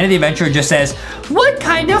Adventurer. Amanda the Adventurer just says, "What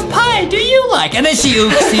kind of pie do you like?" And then she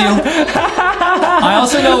oops you. I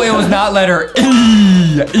also know it was not letter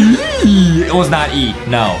E. It was not E,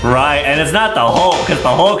 no. Right, and it's not the Hulk, because the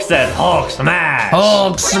Hulk said Hulk smash.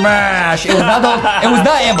 Hulk smash. It was not it was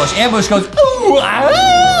not Ambush. Ambush goes, ooh,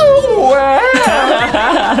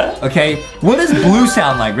 okay, what does Blue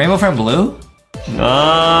sound like? Rainbow Friend Blue?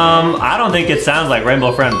 I don't think it sounds like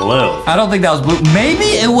Rainbow Friend Blue. I don't think that was Blue. Maybe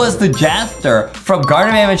it was the Jaster from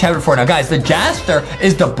Garden Man Chapter 4. Now, guys, the Jaster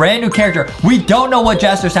is the brand new character. We don't know what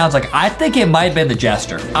Jaster sounds like. I think it might have been the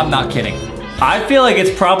Jaster. I'm not kidding. I feel like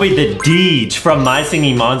it's probably the Deej from My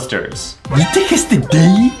Singing Monsters. You think it's the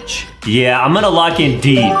Deej? Yeah, I'm gonna lock in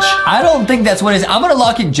Deej. I don't think that's what it is. I'm gonna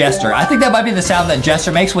lock in Jester. I think that might be the sound that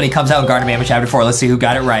Jester makes when he comes out in Garden Man Chapter 4. Let's see who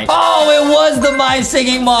got it right. Oh, it was the My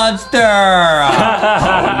Singing Monster.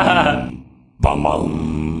 Bum,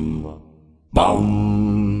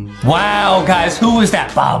 bum. Wow, guys, who was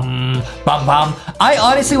that? Bum, bum, bum. I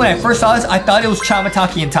honestly, when I first saw this, I thought it was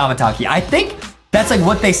Chamataki and Tamataki. I think that's like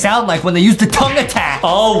what they sound like when they use the tongue attack.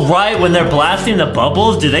 Oh, right, when they're blasting the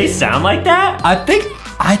bubbles, do they sound like that?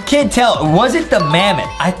 I can't tell. Was it the Mammoth?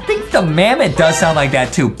 I think the Mammoth does sound like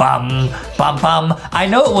that too. Bum, bum, bum. I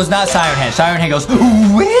know it was not Siren Head. Siren Head goes, it was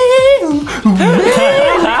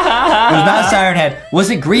not Siren Head.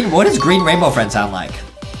 Was it Green? What does Green Rainbow Friend sound like?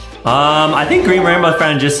 I think Green Rainbow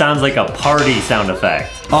Friend just sounds like a party sound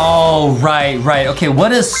effect. Oh, right. Okay, what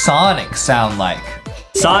does Sonic sound like?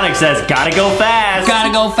 Sonic says, gotta go fast.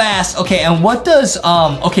 Gotta go fast. Okay, and what does,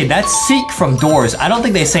 okay, that's Seek from Doors. I don't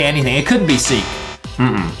think they say anything. It couldn't be Seek.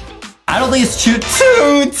 I don't think it's Choo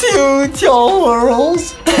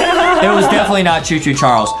Charles. It was definitely not Choo Choo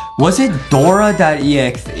Charles. Was it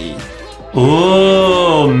Dora.exe?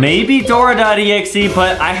 Ooh, maybe Dora.exe,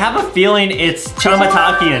 but I have a feeling it's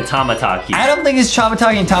Chamataki and Tamataki. I don't think it's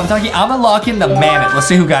Chamataki and Tamataki. I'm gonna lock in the Mammoth. Let's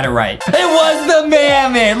see who got it right. It was the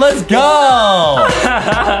Mammoth. Let's go.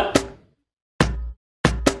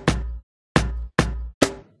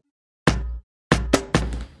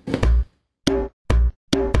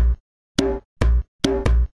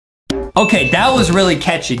 Okay, that was really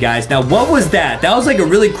catchy, guys. Now, what was that? That was like a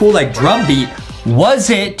really cool like drum beat. Was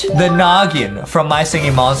it the Noggin from My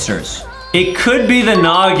Singing Monsters? It could be the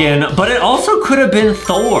Noggin, but it also could have been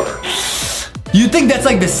Thor. You think that's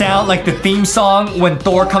like the sound, like the theme song when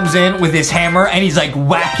Thor comes in with his hammer and he's like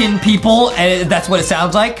whacking people and that's what it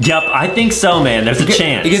sounds like? Yep, I think so, man. There's a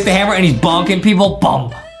chance. He gets the hammer and he's bonking people.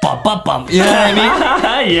 Bum, bum, bum, bum. You know what I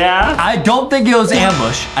mean? Yeah. I don't think it was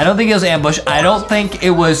Ambush. I don't think it was Ambush. I don't think it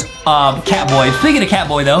was Catboy. Speaking of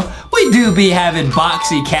Catboy, though, we do be having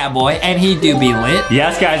Boxy Catboy, and he do be lit.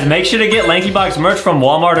 Yes, guys, make sure to get LankyBox merch from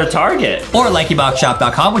Walmart or Target. Or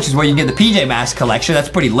LankyBoxShop.com, which is where you can get the PJ Masks collection. That's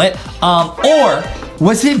pretty lit. Or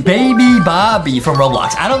was it Baby Bobby from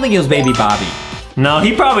Roblox? I don't think it was Baby Bobby. No,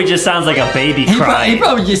 he probably just sounds like a baby crying. He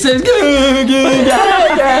probably just says, I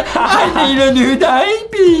need a new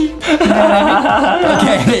diaper.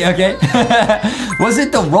 Okay. Was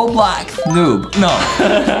it the Roblox noob? No.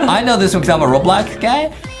 I know this one because I'm a Roblox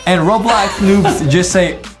guy. And Roblox noobs just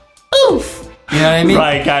say, oof. You know what I mean?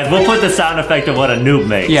 Right, guys. We'll put the sound effect of what a noob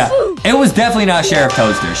makes. Yeah. It was definitely not Sheriff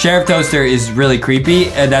Toaster. Sheriff Toaster is really creepy.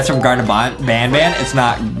 And that's from Garden of Ban. It's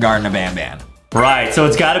not Garden of Ban. Right, so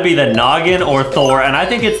it's got to be the noggin or Thor, and I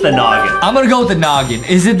think it's the noggin. I'm gonna go with the noggin.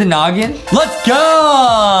 Is it the noggin? Let's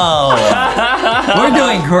go! We're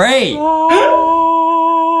doing great.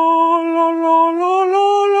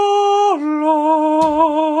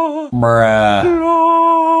 Bruh.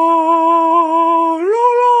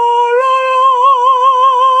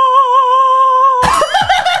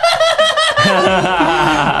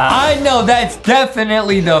 I know that's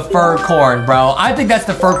definitely the fur corn, bro. I think that's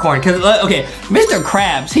the fur corn. Cause okay, Mr.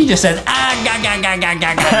 Krabs, he just says ah ga ga ga ga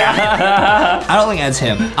ga ga. I don't think that's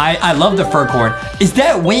him. I love the fur corn. Is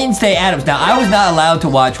that Wednesday Addams? Now I was not allowed to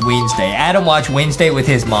watch Wednesday. Adam watched Wednesday with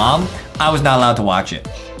his mom. I was not allowed to watch it.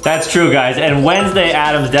 That's true, guys. And Wednesday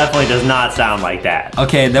Addams definitely does not sound like that.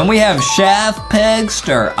 Okay, then we have Shaft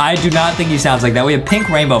Pegster. I do not think he sounds like that. We have Pink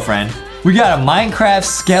Rainbow Friend. We got a Minecraft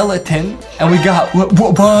skeleton, and we got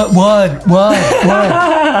what?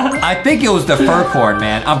 I think it was the fur corn,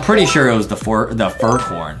 man. I'm pretty sure it was the fur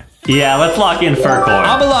corn. Yeah, let's lock in fur corn.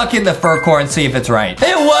 I'm gonna lock in the fur corn and see if it's right.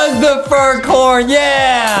 It was the fur corn,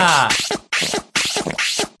 yeah!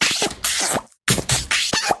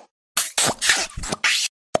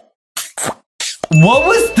 What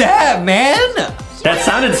was that, man? That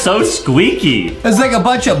sounded so squeaky. It's like a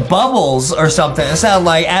bunch of bubbles or something. It sounded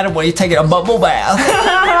like Adam when he's taking a bubble bath.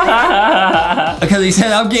 Because he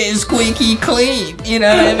said, I'm getting squeaky clean. You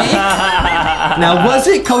know what I mean? Now, was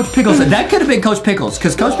it Coach Pickles? That could have been Coach Pickles.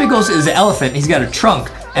 Because Coach Pickles is an elephant. He's got a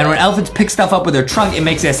trunk. And when elephants pick stuff up with their trunk, it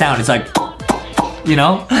makes that sound. It's like, you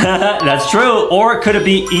know? That's true. Or could it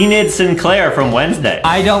be Enid Sinclair from Wednesday?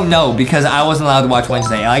 I don't know because I wasn't allowed to watch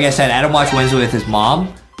Wednesday. Like I said, Adam watched Wednesday with his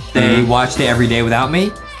mom. They watched it every day without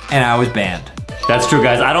me, and I was banned. That's true,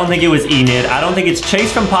 guys. I don't think it was Enid. I don't think it's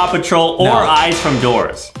Chase from Paw Patrol or Eyes from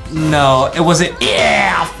Doors. No, it wasn't.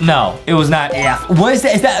 Yeah. No, it was not. Yeah. What is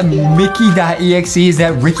that? Is that Mickey.exe? Is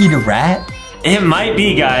that Ricky the Rat? It might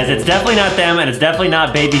be, guys. It's definitely not them, and it's definitely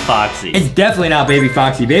not Baby Foxy. It's definitely not Baby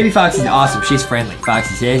Foxy. Baby Foxy's awesome. She's friendly.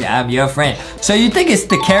 Foxy says, I'm your friend. So you think it's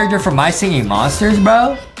the character from My Singing Monsters,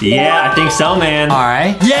 bro? Yeah, I think so, man. All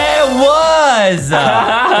right. Yeah, it was.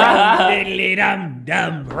 Rum diddly dum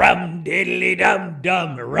dum, rum diddly dum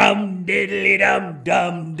dum, rum diddly dum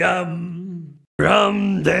dum dum.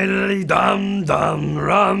 Rum diddly dum dum,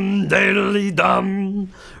 rum diddly dum,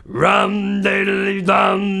 rum diddly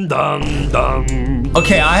dum dum dum.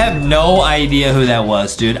 Okay, I have no idea who that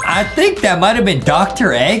was, dude. I think that might have been Dr.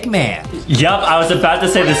 Eggman. Yup, I was about to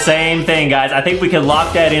say the same thing, guys. I think we can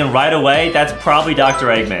lock that in right away. That's probably Dr.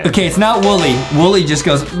 Eggman. Okay, it's not Wooly. Wooly just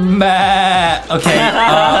goes, meh. Okay,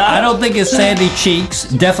 I don't think it's Sandy Cheeks.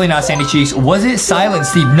 Definitely not Sandy Cheeks. Was it Silent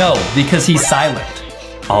Steve? No, because he's silent.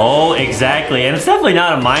 Oh, exactly. And it's definitely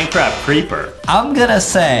not a Minecraft creeper. I'm gonna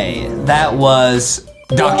say that was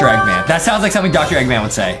Dr. Eggman. That sounds like something Dr. Eggman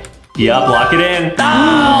would say. Yup, lock it in.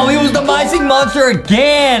 Oh, it was the My Singing Monster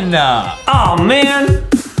again. Oh, man.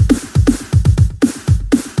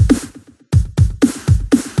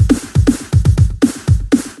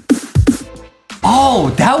 Oh,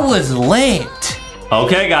 that was lit.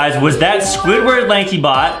 Okay, guys, was that Squidward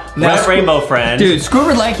LankyBot, Red Rainbow Friend? Dude,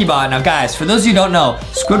 Squidward LankyBot. Now, guys, for those of you who don't know,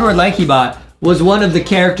 Squidward LankyBot was one of the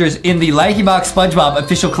characters in the LankyBox SpongeBob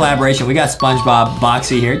official collaboration. We got SpongeBob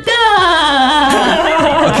Boxy here. Okay,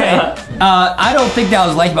 I don't think that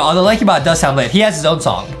was LankyBot, although LankyBot does sound lit. He has his own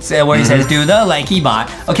song where he says, do the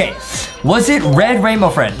LankyBot. Okay, was it Red Rainbow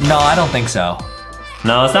Friend? No, I don't think so.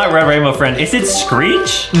 No, it's not Red Rainbow Friend. Is it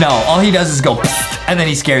Screech? No, all he does is go, and then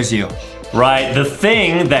he scares you. Right, the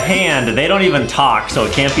thing, the hand, they don't even talk, so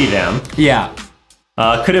it can't be them. Yeah.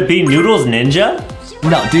 Could it be Noodles Ninja?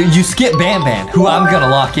 No, dude, you skip Ban Ban, who I'm gonna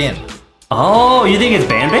lock in. Oh, you think it's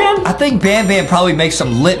Ban Ban? I think Ban Ban probably makes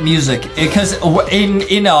some lit music because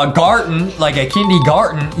in a garden, like a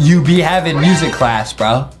kindergarten, you be having music class,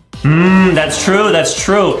 bro. That's true, that's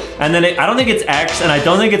true. And then I don't think it's X, and I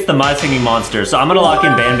don't think it's the My Singing Monster, so I'm gonna lock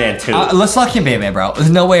in Ban Ban too. Let's lock in Ban Ban, bro. There's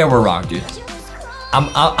no way we're wrong, dude.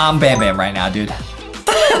 I'm Ban Ban right now, dude.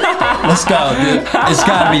 Let's go, dude. It's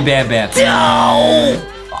gotta be Ban Ban. No!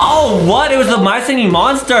 Oh, what? It was the My Singing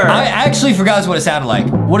Monster. I actually forgot what it sounded like.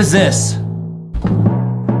 What is this?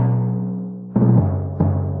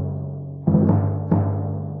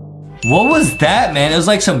 What was that, man? It was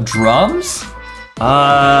like some drums?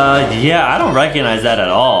 Yeah, I don't recognize that at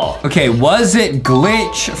all. Okay, was it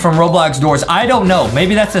Glitch from Roblox Doors? I don't know.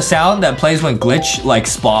 Maybe that's the sound that plays when Glitch, like,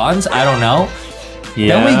 spawns. I don't know.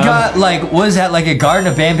 Yeah. Then we got, like, what is that, like a Garden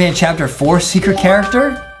of Ban Ban Chapter 4 secret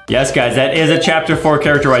character? Yes, guys, that is a Chapter 4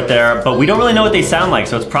 character right there, but we don't really know what they sound like,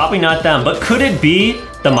 so it's probably not them. But could it be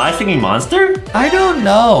the My Singing Monster? I don't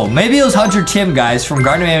know. Maybe it was Hunter Tim, guys, from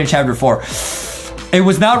Garden of Eden Chapter 4. It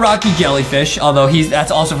was not Rocky Jellyfish, although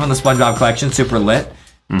that's also from the SpongeBob collection, super lit.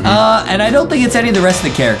 And I don't think it's any of the rest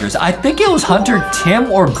of the characters. I think it was Hunter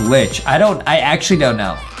Tim or Glitch. I actually don't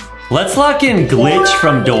know. Let's lock in Glitch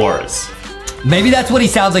from Doors. Maybe that's what he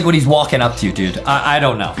sounds like when he's walking up to you, dude. I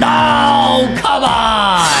don't know. No, come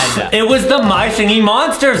on! It was the My Singing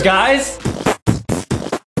Monsters, guys.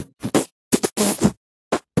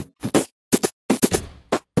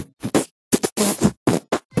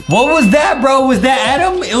 What was that, bro? Was that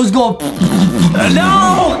Adam? It was going...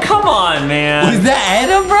 No, come on, man. Was that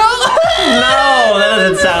Adam, bro? No, that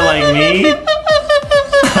doesn't sound like me.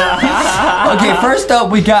 Okay, first up,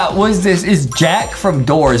 we got, what is this? It's Jack from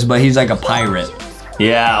Doors, but he's like a pirate.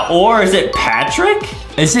 Yeah, or is it Patrick?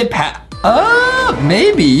 Is it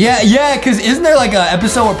maybe. Yeah, because isn't there like an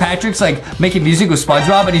episode where Patrick's like making music with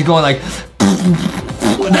SpongeBob and he's going like,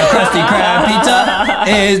 the Krusty Krab pizza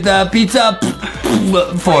is the pizza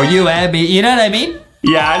for you and me. You know what I mean?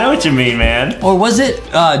 Yeah, I know what you mean, man. Or was it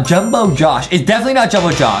Jumbo Josh? It's definitely not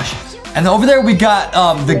Jumbo Josh. And then over there we got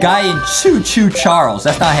the guy in Choo Choo Charles.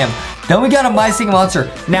 That's not him. Then we got a My Singing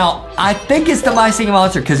Monster. Now, I think it's the My Singing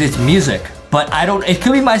Monster because it's music. But it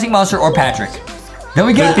could be My Singing Monster or Patrick. Then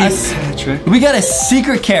we got a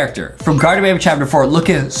secret character from Garden of Eden Chapter 4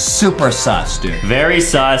 looking super sus, dude. Very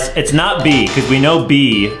sus. It's not B, because we know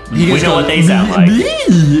B. We know what they sound like. B,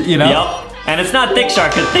 you know? Yep. And it's not Thick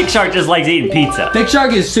Shark, because Thick Shark just likes eating pizza. Thick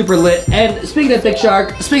Shark is super lit. And speaking of Thick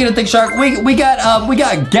Shark, we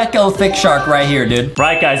got Gecko Thick Shark right here, dude.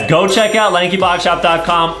 Right, guys, go check out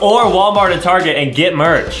LankyBoxShop.com or Walmart and Target and get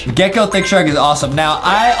merch. Gecko Thick Shark is awesome. Now,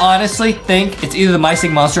 I honestly think it's either the My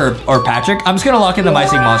Singing Monster or Patrick. I'm just gonna lock in the My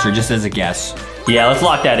Singing Monster just as a guess. Yeah, let's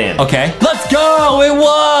lock that in. Okay. Let's go! It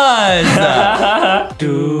was!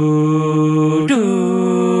 Do, do,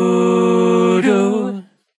 do, do.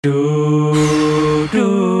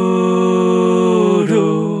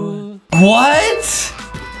 What?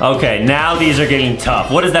 Okay, now these are getting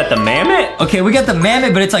tough. What is that, the Mammoth? Okay, we got the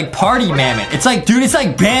Mammoth, but it's like Party Mammoth. It's like, dude, it's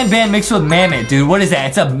like Ban mixed with Mammoth, dude. What is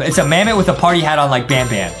that? It's a Mammoth with a party hat on like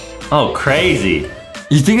Ban. Oh, crazy.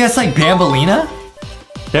 You think that's like Bambolina?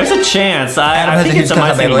 There's a chance. I think it's a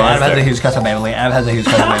My Singing Monster. Adam has a huge custom Bambolina.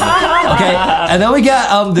 Okay, and then we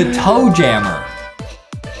got the Toe Jammer.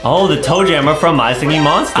 Oh, the Toe Jammer from My Singing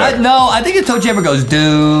Monster. No, I think the Toe Jammer goes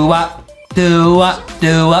do-wop.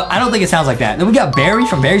 I don't think it sounds like that. Then we got Barry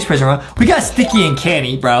from Barry's Prison Room. We got Sticky and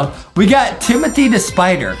Canny, bro. We got Timothy the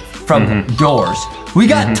Spider from Doors. We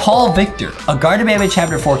got Tall Victor, a Garden of Eden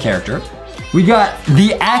Chapter 4 character. We got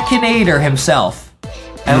the Akinator himself.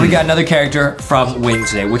 And we got another character from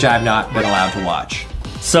Wednesday, which I have not been allowed to watch.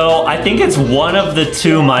 So I think it's one of the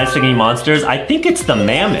two My Singing Monsters. I think it's the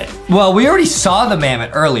Mammoth. Well, we already saw the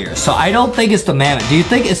Mammoth earlier, so I don't think it's the Mammoth. Do you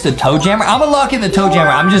think it's the Toe Jammer? I'm gonna lock in the Toe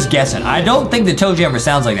Jammer. I'm just guessing. I don't think the Toe Jammer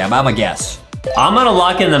sounds like that, but I'm gonna guess. I'm gonna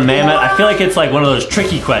lock in the Mammoth. I feel like it's like one of those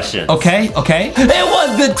tricky questions. Okay. It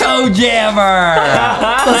was the Toe Jammer.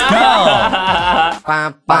 Let's go.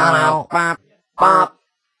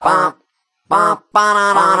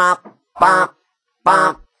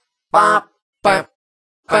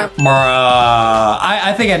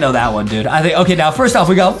 I think I know that one, dude. Okay, now first off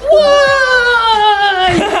we go Y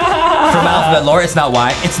from Alphabet Lore. It's not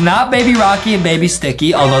Y. It's not Baby Rocky and Baby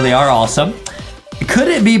Sticky, although they are awesome. Could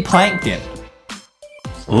it be Plankton?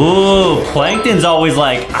 Ooh, Plankton's always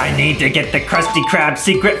like, I need to get the Krusty Krab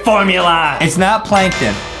secret formula. It's not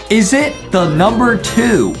Plankton. Is it the number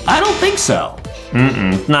 2? I don't think so.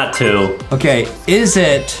 It's not 2. Okay, is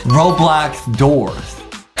it Roblox Doors?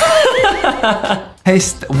 Hey,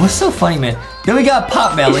 what's so funny, man? Then we got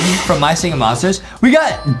Potbelly from My Singing Monsters. We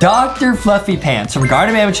got Dr. Fluffy Pants from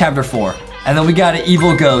Garden of Eden Chapter 4. And then we got an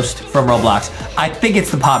Evil Ghost from Roblox. I think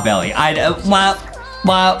it's the Potbelly. I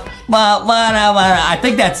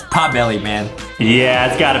think that's Potbelly, man. Yeah,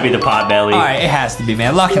 it's gotta be the Potbelly. All right, it has to be,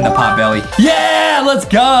 man. Lock in the Potbelly. Yeah, let's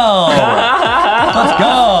go. Let's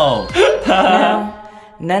go.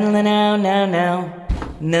 No. No.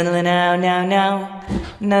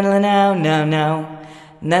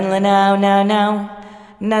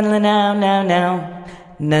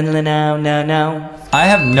 I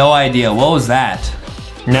have no idea. What was that?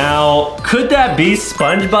 Now, could that be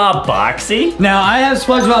SpongeBob Boxy? Now, I have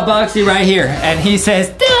SpongeBob Boxy right here, and he says,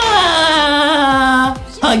 "Duh,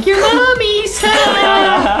 hug your mommy, son."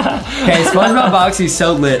 Okay, SpongeBob Boxy's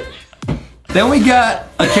so lit. Then we got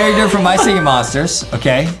a character from My Singing Monsters,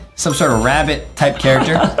 okay? Some sort of rabbit type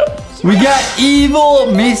character. We got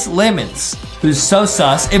Evil Miss Lemons. who's so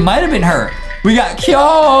sus. It might have been her. We got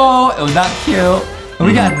Kyo. It was not cute. And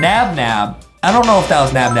we got Nab Nab. I don't know if that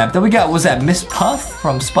was Nab Nab. Then we got, was that Miss Puff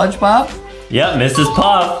from SpongeBob? Yep, Mrs.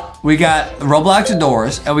 Puff. We got Roblox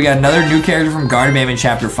Adores, and we got another new character from Garden Baby in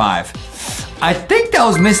Chapter 5. I think that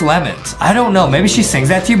was Miss Lemons. I don't know. Maybe she sings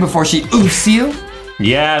that to you before she oofs you.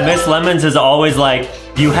 Yeah, Miss Lemons is always like,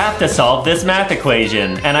 you have to solve this math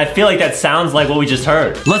equation. And I feel like that sounds like what we just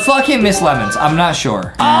heard. Let's lock in Miss Lemons. I'm not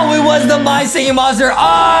sure. Oh, it was the My Singing Monster. Oh!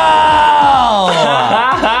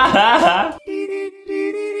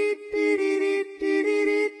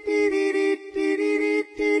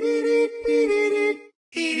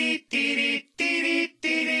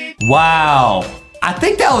 Wow. I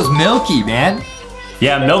think that was Milky, man.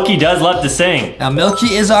 Yeah, Milky does love to sing. Now,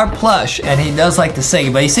 Milky is our plush, and he does like to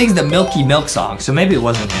sing, but he sings the Milky Milk song, so maybe it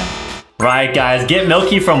wasn't him. Right, guys. Get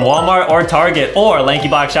Milky from Walmart or Target or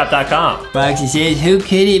LankyBoxShop.com. Foxy says, who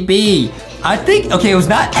could it be? I think, okay, it was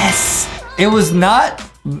not S. It was not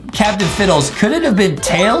Captain Fiddles. Could it have been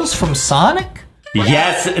Tails from Sonic?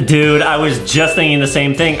 Yes, dude. I was just thinking the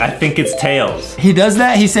same thing. I think it's Tails. He does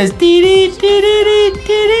that? He says, you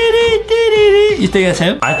think that's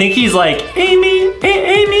him? I think he's like, Amy.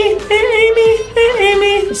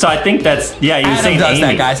 So I think that's, yeah, he was saying Adam does Amy.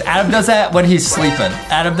 that, guys. Adam does that when he's sleeping.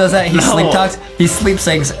 Adam does that. He sleep talks. He sleep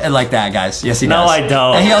sings like that, guys. Yes, he does. No, I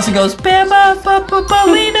don't. And he also goes, Balina.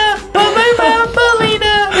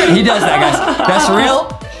 He does that, guys. That's real.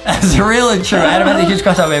 That's real and true. Adam has a huge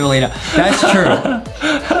crush on Babylina. That's true.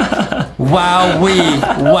 Wowee.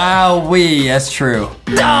 That's true.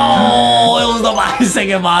 No, it was the My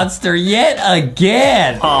Singing Monster yet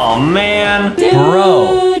again. Oh, man.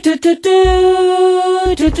 Bro.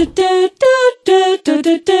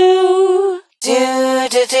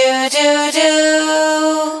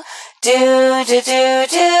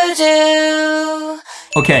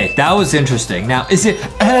 Okay, that was interesting. Now, is it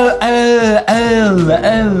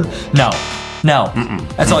No.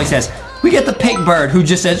 That's all he says. We get the pink bird who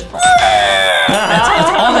just says that's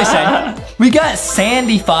all they say. We got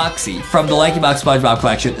Sandy Foxy from the LankyBox SpongeBob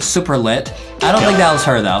collection. Super lit. I don't think that was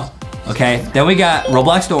her though. Okay, then we got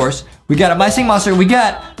Roblox Doors. We got a My Singing Monster. We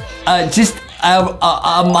got just a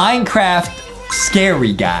Minecraft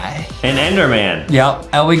scary guy. An Enderman. Yep,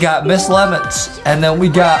 and we got Miss Lemons. And then we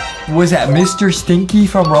got, was that Mr. Stinky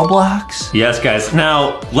from Roblox? Yes, guys.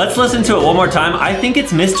 Now, let's listen to it one more time. I think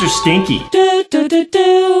it's Mr. Stinky.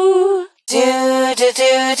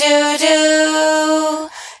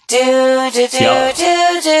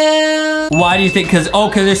 Why do you think? Cause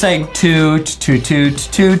they're saying toot, toot, toot,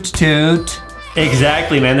 toot, toot.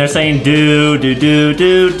 Exactly, man. They're saying do.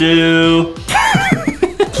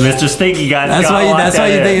 Mr. Stinky, guys. That's why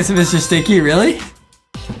you think it's Mr. Stinky, really?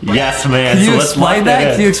 Yes, man. Can you explain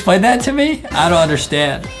that? Can you explain that to me? I don't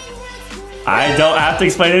understand. I don't have to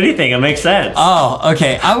explain anything. It makes sense. Oh,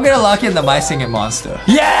 okay. I'm gonna lock in the My Singing Monster.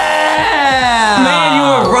 Yeah! Man, you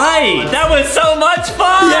were right. That was so much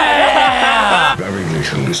fun. Yeah! Very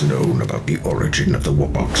little is known about the origin of the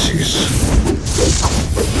Wubboxes.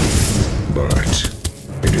 But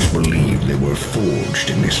it is believed they were forged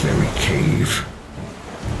in this very cave.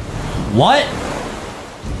 What?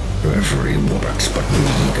 Every Wubbox but me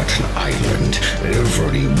got an island.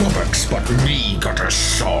 Every Wubbox but me got a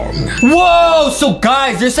song. Whoa! So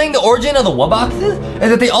guys, they're saying the origin of the Wubboxes is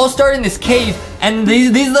that they all start in this cave, and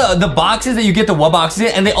these are the boxes that you get the Wubboxes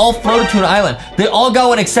in, and they all floated to an island. They all got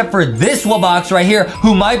one except for this Wubbox right here,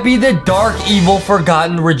 who might be the dark, evil,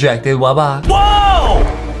 forgotten, rejected Wubbox. Whoa!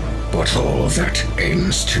 But all that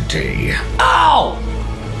ends today. Ow!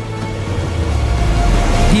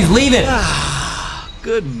 He's leaving.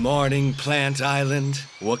 Good morning, Plant Island.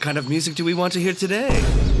 What kind of music do we want to hear today?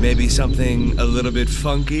 Maybe something a little bit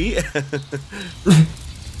funky?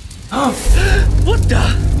 What the?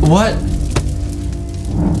 What?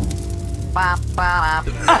 Oh,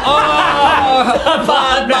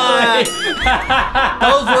 bye.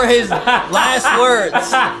 Those were his last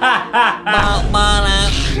words.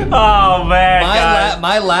 Oh, man, guys.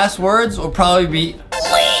 My last words will probably be...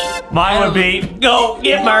 Mine would be, go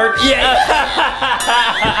get merch. Yeah.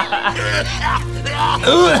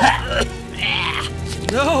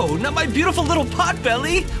 No, not my beautiful little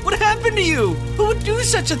potbelly. What happened to you? Who would do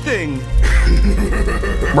such a thing?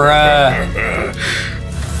 Bruh.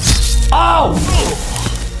 Oh!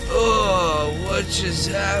 Oh, what just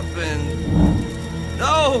happened?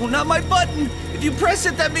 No, not my button. If you press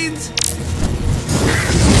it, that means...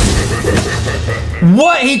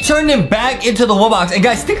 What? He turned him back into the Wubbox. And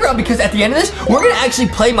guys, stick around because at the end of this, we're gonna actually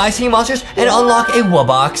play My Singing Monsters and unlock a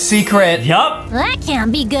Wubbox secret. Yup. That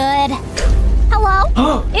can't be good. Hello?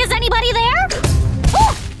 Is anybody there?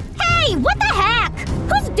 Oh, hey! Hey, what the heck?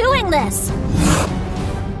 Who's doing this?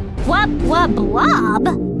 Blob?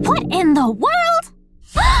 What in the world?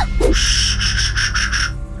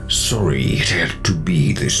 Sorry it had to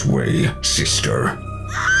be this way, sister.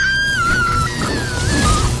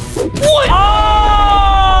 What?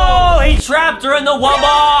 Oh! He trapped her in the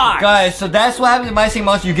Wubbox! Guys, so that's what happens in My Singing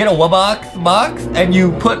Monsters. You get a Wubbox box, and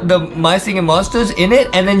you put the My Singing Monsters in it,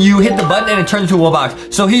 and then you hit the button, and it turns into a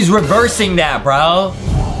Wubbox. So he's reversing that, bro.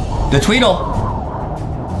 The Tweedle.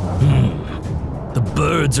 The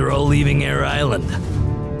birds are all leaving Air Island.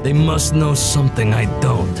 They must know something I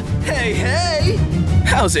don't. Hey!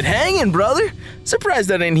 How's it hanging, brother? Surprised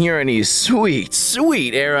I didn't hear any sweet,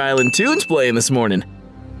 sweet Air Island tunes playing this morning.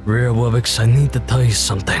 Rare Wubbox, I need to tell you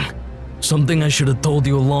something. Something I should have told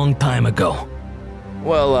you a long time ago.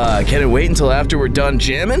 Well, can it wait until after we're done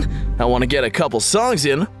jamming? I want to get a couple songs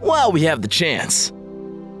in while we have the chance.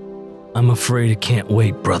 I'm afraid it can't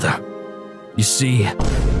wait, brother. You see, a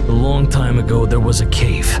long time ago there was a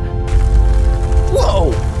cave.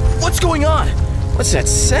 Whoa! What's going on? What's that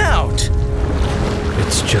sound?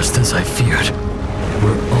 It's just as I feared.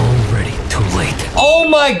 We're already too late. Oh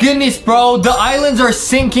my goodness, bro. The islands are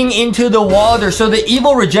sinking into the water. So the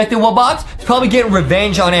evil rejected Wubbox is probably getting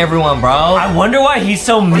revenge on everyone, bro. I wonder why he's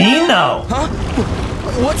so mean, though. Huh?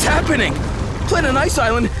 What's happening? Planet and Ice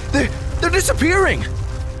Island, they're disappearing.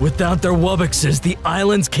 Without their Wubboxes, the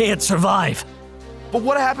islands can't survive. But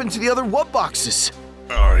what happened to the other Wubboxes?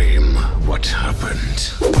 Arim, what happened?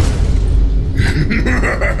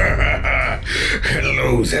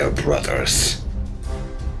 Hello there, brothers.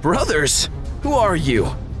 Brothers? Who are you?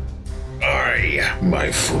 I,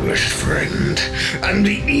 my foolish friend, am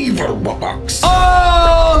the evil Wubbox.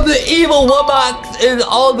 Oh, the evil Wubbox is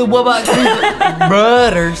all the Wubboxes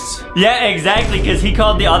brothers. Yeah, exactly, because he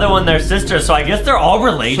called the other one their sister, so I guess they're all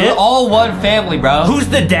related. So they're all one family, bro. Who's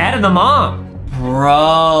the dad and the mom?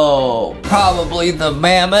 Bro, probably the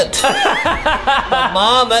mammoth. The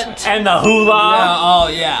mammoth. And the hula. Yeah, oh,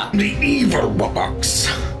 yeah. The evil Wubbox.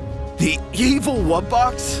 The evil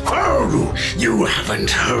Wubbox? Oh, you haven't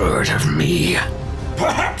heard of me.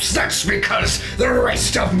 Perhaps that's because the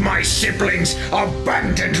rest of my siblings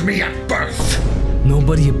abandoned me at birth.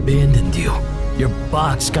 Nobody abandoned you. Your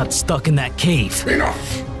box got stuck in that cave.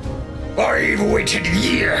 Enough! I've waited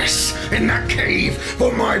years in that cave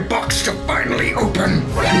for my box to finally open.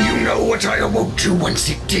 And you know what I awoke to once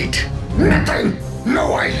it did? Nothing.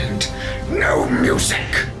 No island. No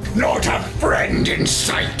music. Not a friend in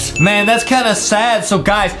sight. Man, that's kind of sad. So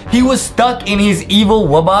guys, he was stuck in his evil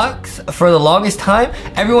Wubbox for the longest time.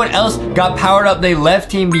 Everyone else got powered up. They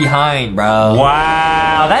left him behind, bro.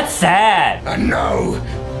 Wow, that's sad. And now,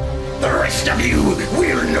 the rest of you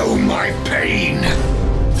will know my pain.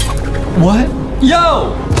 What?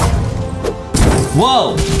 Yo!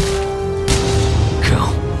 Whoa!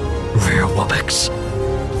 Go, Rare Wubbox.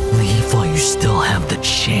 Leave while you still have the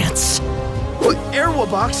chance. What, Air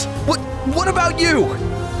Wubbox? What about you?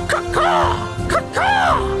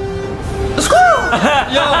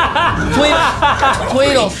 Yo!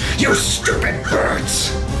 Tweedle! You stupid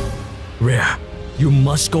birds! Rare, you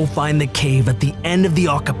must go find the cave at the end of the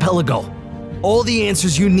archipelago. All the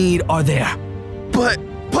answers you need are there. But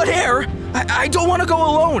Air, I don't want to go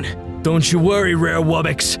alone. Don't you worry, Rare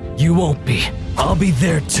Wubbox. You won't be. I'll be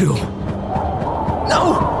there too.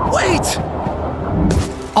 No, wait!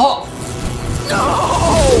 Oh! No!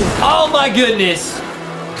 Oh my goodness!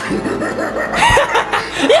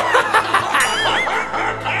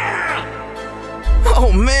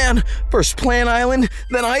 Oh man, first Plant Island,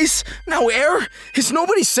 then ice, now air? Is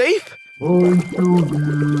nobody safe?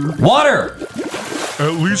 Water!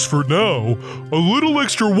 At least for now. A little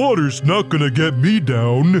extra water's not gonna get me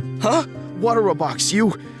down. Huh? Water Wubbox,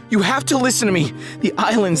 you have to listen to me. The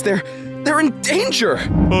islands, they're in danger.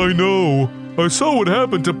 I know. I saw what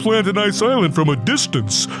happened to Plant and Ice Island from a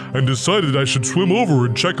distance and decided I should swim over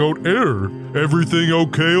and check out air. Everything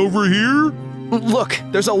okay over here? Look,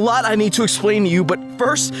 there's a lot I need to explain to you, but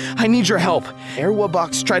first, I need your help. Air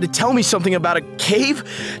Wubbox tried to tell me something about a cave.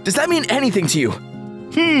 Does that mean anything to you?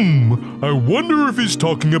 I wonder if he's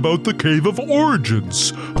talking about the Cave of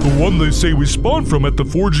Origins, the one they say we spawned from at the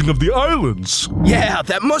forging of the islands. Yeah,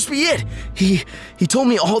 that must be it. He told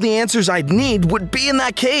me all the answers I'd need would be in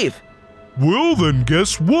that cave. Well, then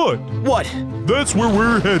guess what? What? That's where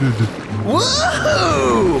we're headed.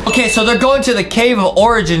 Whoa! Okay, so they're going to the Cave of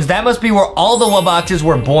Origins. That must be where all the Wubboxes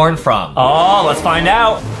were born from. Oh, let's find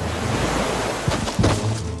out.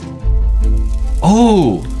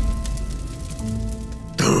 Oh.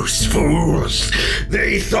 The Those fools.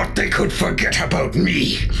 They thought they could forget about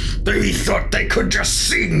me. They thought they could just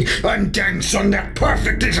sing and dance on that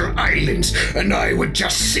perfect little island, and I would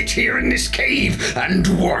just sit here in this cave and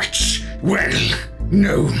watch. Well,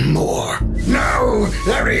 no more. No,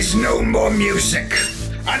 there is no more music.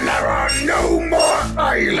 And there are no more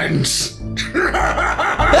islands. Well,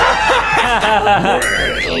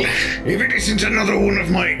 if it isn't another one of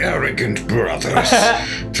my arrogant brothers,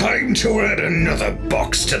 time to add another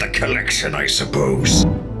box to the collection, I suppose.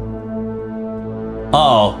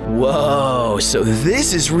 Oh. Whoa, so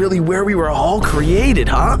this is really where we were all created,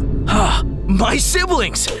 huh? Huh. My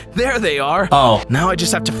siblings! There they are. Oh. Now I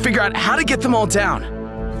just have to figure out how to get them all down.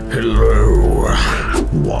 Hello,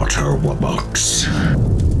 Water Wubbox.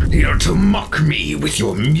 Here to mock me with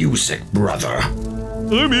your music, brother.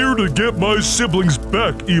 I'm here to get my siblings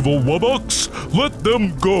back, evil Wubbox. Let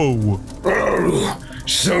them go. Oh,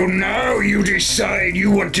 so now you decide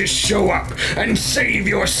you want to show up and save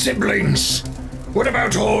your siblings? What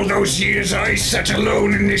about all those years I sat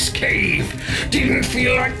alone in this cave? Didn't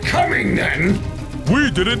feel like coming then?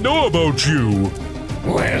 We didn't know about you.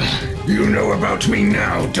 Well, you know about me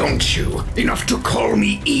now, don't you? Enough to call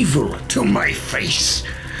me evil to my face.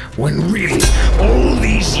 When really, all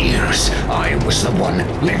these years, I was the one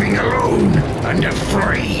living alone and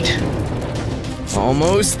afraid.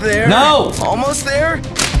 Almost there. No! Almost there.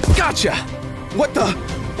 Gotcha.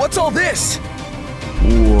 What's all this?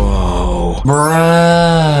 Whoa.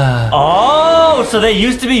 Bruh. Oh, so they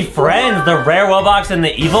used to be friends, the rare Wubbox and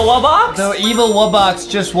the evil Wubbox? The evil Wubbox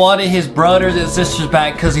just wanted his brothers and sisters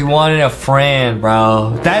back because he wanted a friend,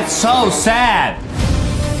 bro. That's so sad.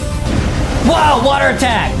 Wow, water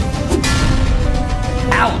attack.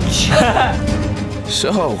 Ouch.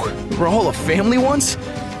 So, we're all a family once?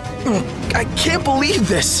 I can't believe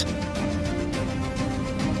this.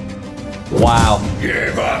 Wow.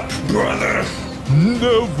 Give up, brother.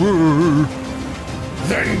 Never.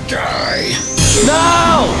 Then die.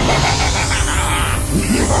 No!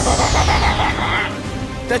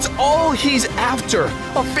 That's all he's after.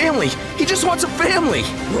 A family. He just wants a family.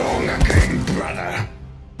 Wrong again, brother.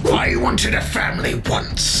 I wanted a family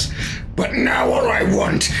once, but now all I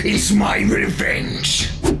want is my revenge.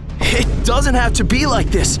 It doesn't have to be like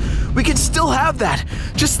this. We can still have that.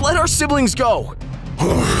 Just let our siblings go.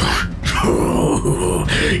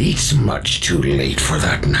 It's much too late for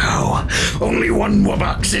that now. Only one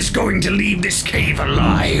Wubbox is going to leave this cave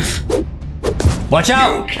alive. Watch You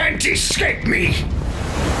out! can't escape me.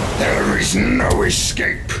 There is no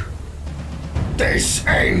escape. This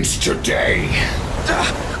ends today.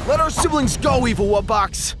 Let our siblings go, evil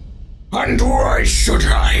Wubbox. And why should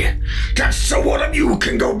I? Just so one of you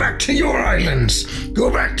can go back to your islands. Go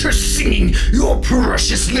back to singing your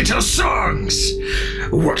precious little songs.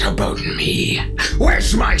 What about me?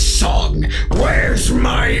 Where's my song? Where's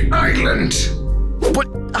my island? But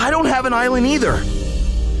I don't have an island either.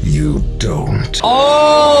 You don't.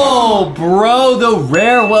 Oh, bro, the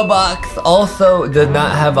rare Wubbox also did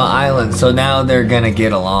not have an island, so now they're gonna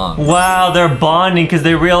get along. Wow, they're bonding because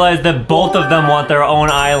they realize that both of them want their own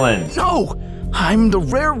island. No, I'm the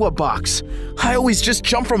rare Wubbox. I always just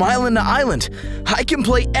jump from island to island. I can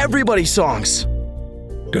play everybody's songs.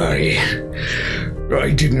 I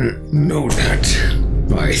didn't know that.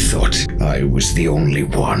 I thought I was the only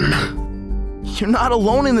one. You're not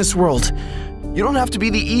alone in this world. You don't have to be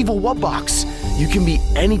the evil Wubbox. You can be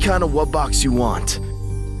any kind of Wubbox you want.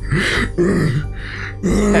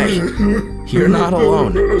 Hey, you're not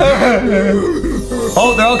alone.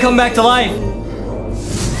 Oh, they're all coming back to life.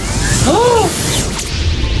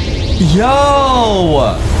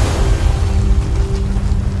 Yo!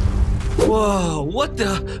 Whoa, what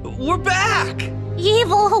the? We're back!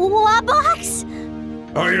 Evil Wubbox?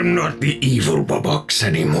 I am not the evil Wubbox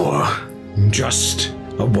anymore. Just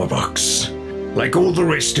a Wubbox. Like all the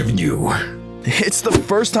rest of you. It's the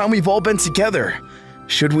first time we've all been together.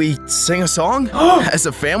 Should we sing a song? As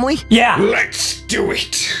a family? Yeah. Let's do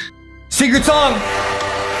it. Secret song!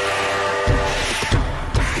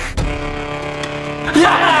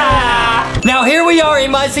 Yeah! Now here we are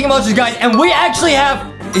in My Singing Monsters, guys, and we actually have...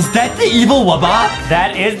 Is that the evil Wubbox?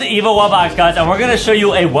 That is the evil Wubbox, guys, and we're gonna show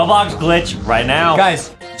you a Wubbox glitch right now.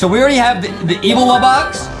 Guys, so we already have the evil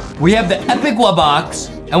Wubbox, we have the epic Wubbox,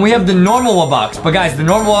 and we have the normal Wubbox. But guys, the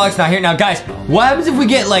normal Wubbox not here. Now guys, what happens if we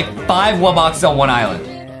get like 5 Wubboxes on one island?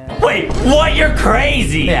 Wait, what? You're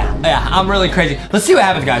crazy. Yeah, I'm really crazy. Let's see what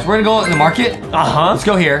happens, guys. We're gonna go in the market. Let's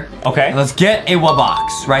go here. Okay. And let's get a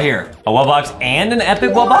Wubbox right here. A Wubbox and an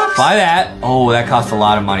epic Wubbox? Buy that. Oh, that costs a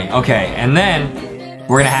lot of money. Okay, and then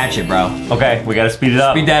we're gonna hatch it, bro. Okay, we gotta speed it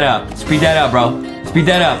up. Speed that up. Speed that up, bro. Speed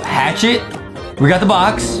that up. Hatch it. We got the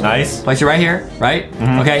box. Nice. Place it right here, right?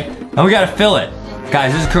 Okay. And we gotta fill it.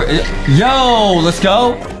 Guys, this is yo, let's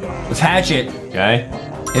go. Let's hatch it. Okay.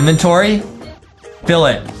 Inventory. Fill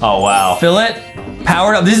it. Oh, wow. Fill it.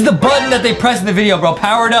 Power it up. This is the button that they press in the video, bro.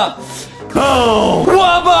 Power it up. Oh!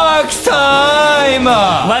 Wubbox time!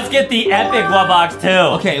 Let's get the epic Wubbox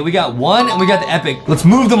too. Okay, we got one and we got the epic. Let's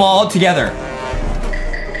move them all together.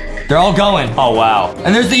 They're all going. Oh, wow.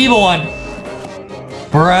 And there's the evil one.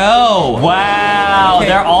 Bro. Wow, Okay.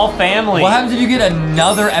 they're all family. What happens if you get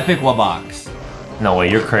another epic Wubbox? No way,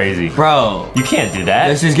 you're crazy. Bro. You can't do that.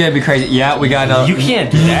 This is gonna be crazy. Yeah, we got another. You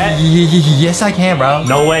can't do that. Yes, I can, bro.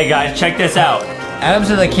 No way, guys. Check this out. Adam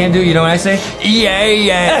says I can't do it. You know what I say?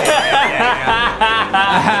 Yeah.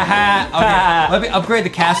 Okay, let me upgrade the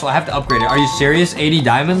castle. I have to upgrade it. Are you serious? 80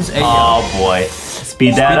 diamonds? Hey, Oh, boy.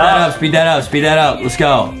 Speed that up. Speed that up. Let's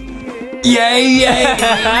go. Yeah.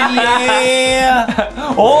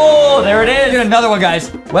 Oh, there it is. Get another one,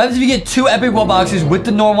 guys. What happens if you get 2 epic Wubboxes with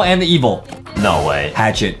the normal and the evil? No way.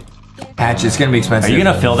 Hatch it. It's gonna be expensive. Are you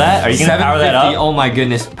gonna fill that? Are you gonna power that up? Oh my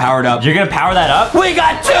goodness, powered up. You're gonna power that up? We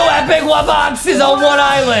got 2 epic Wubboxes on one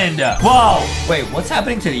island. Whoa. Wait, what's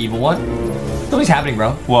happening to the evil one? Something's happening,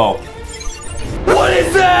 bro. Whoa. What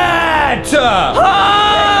is that?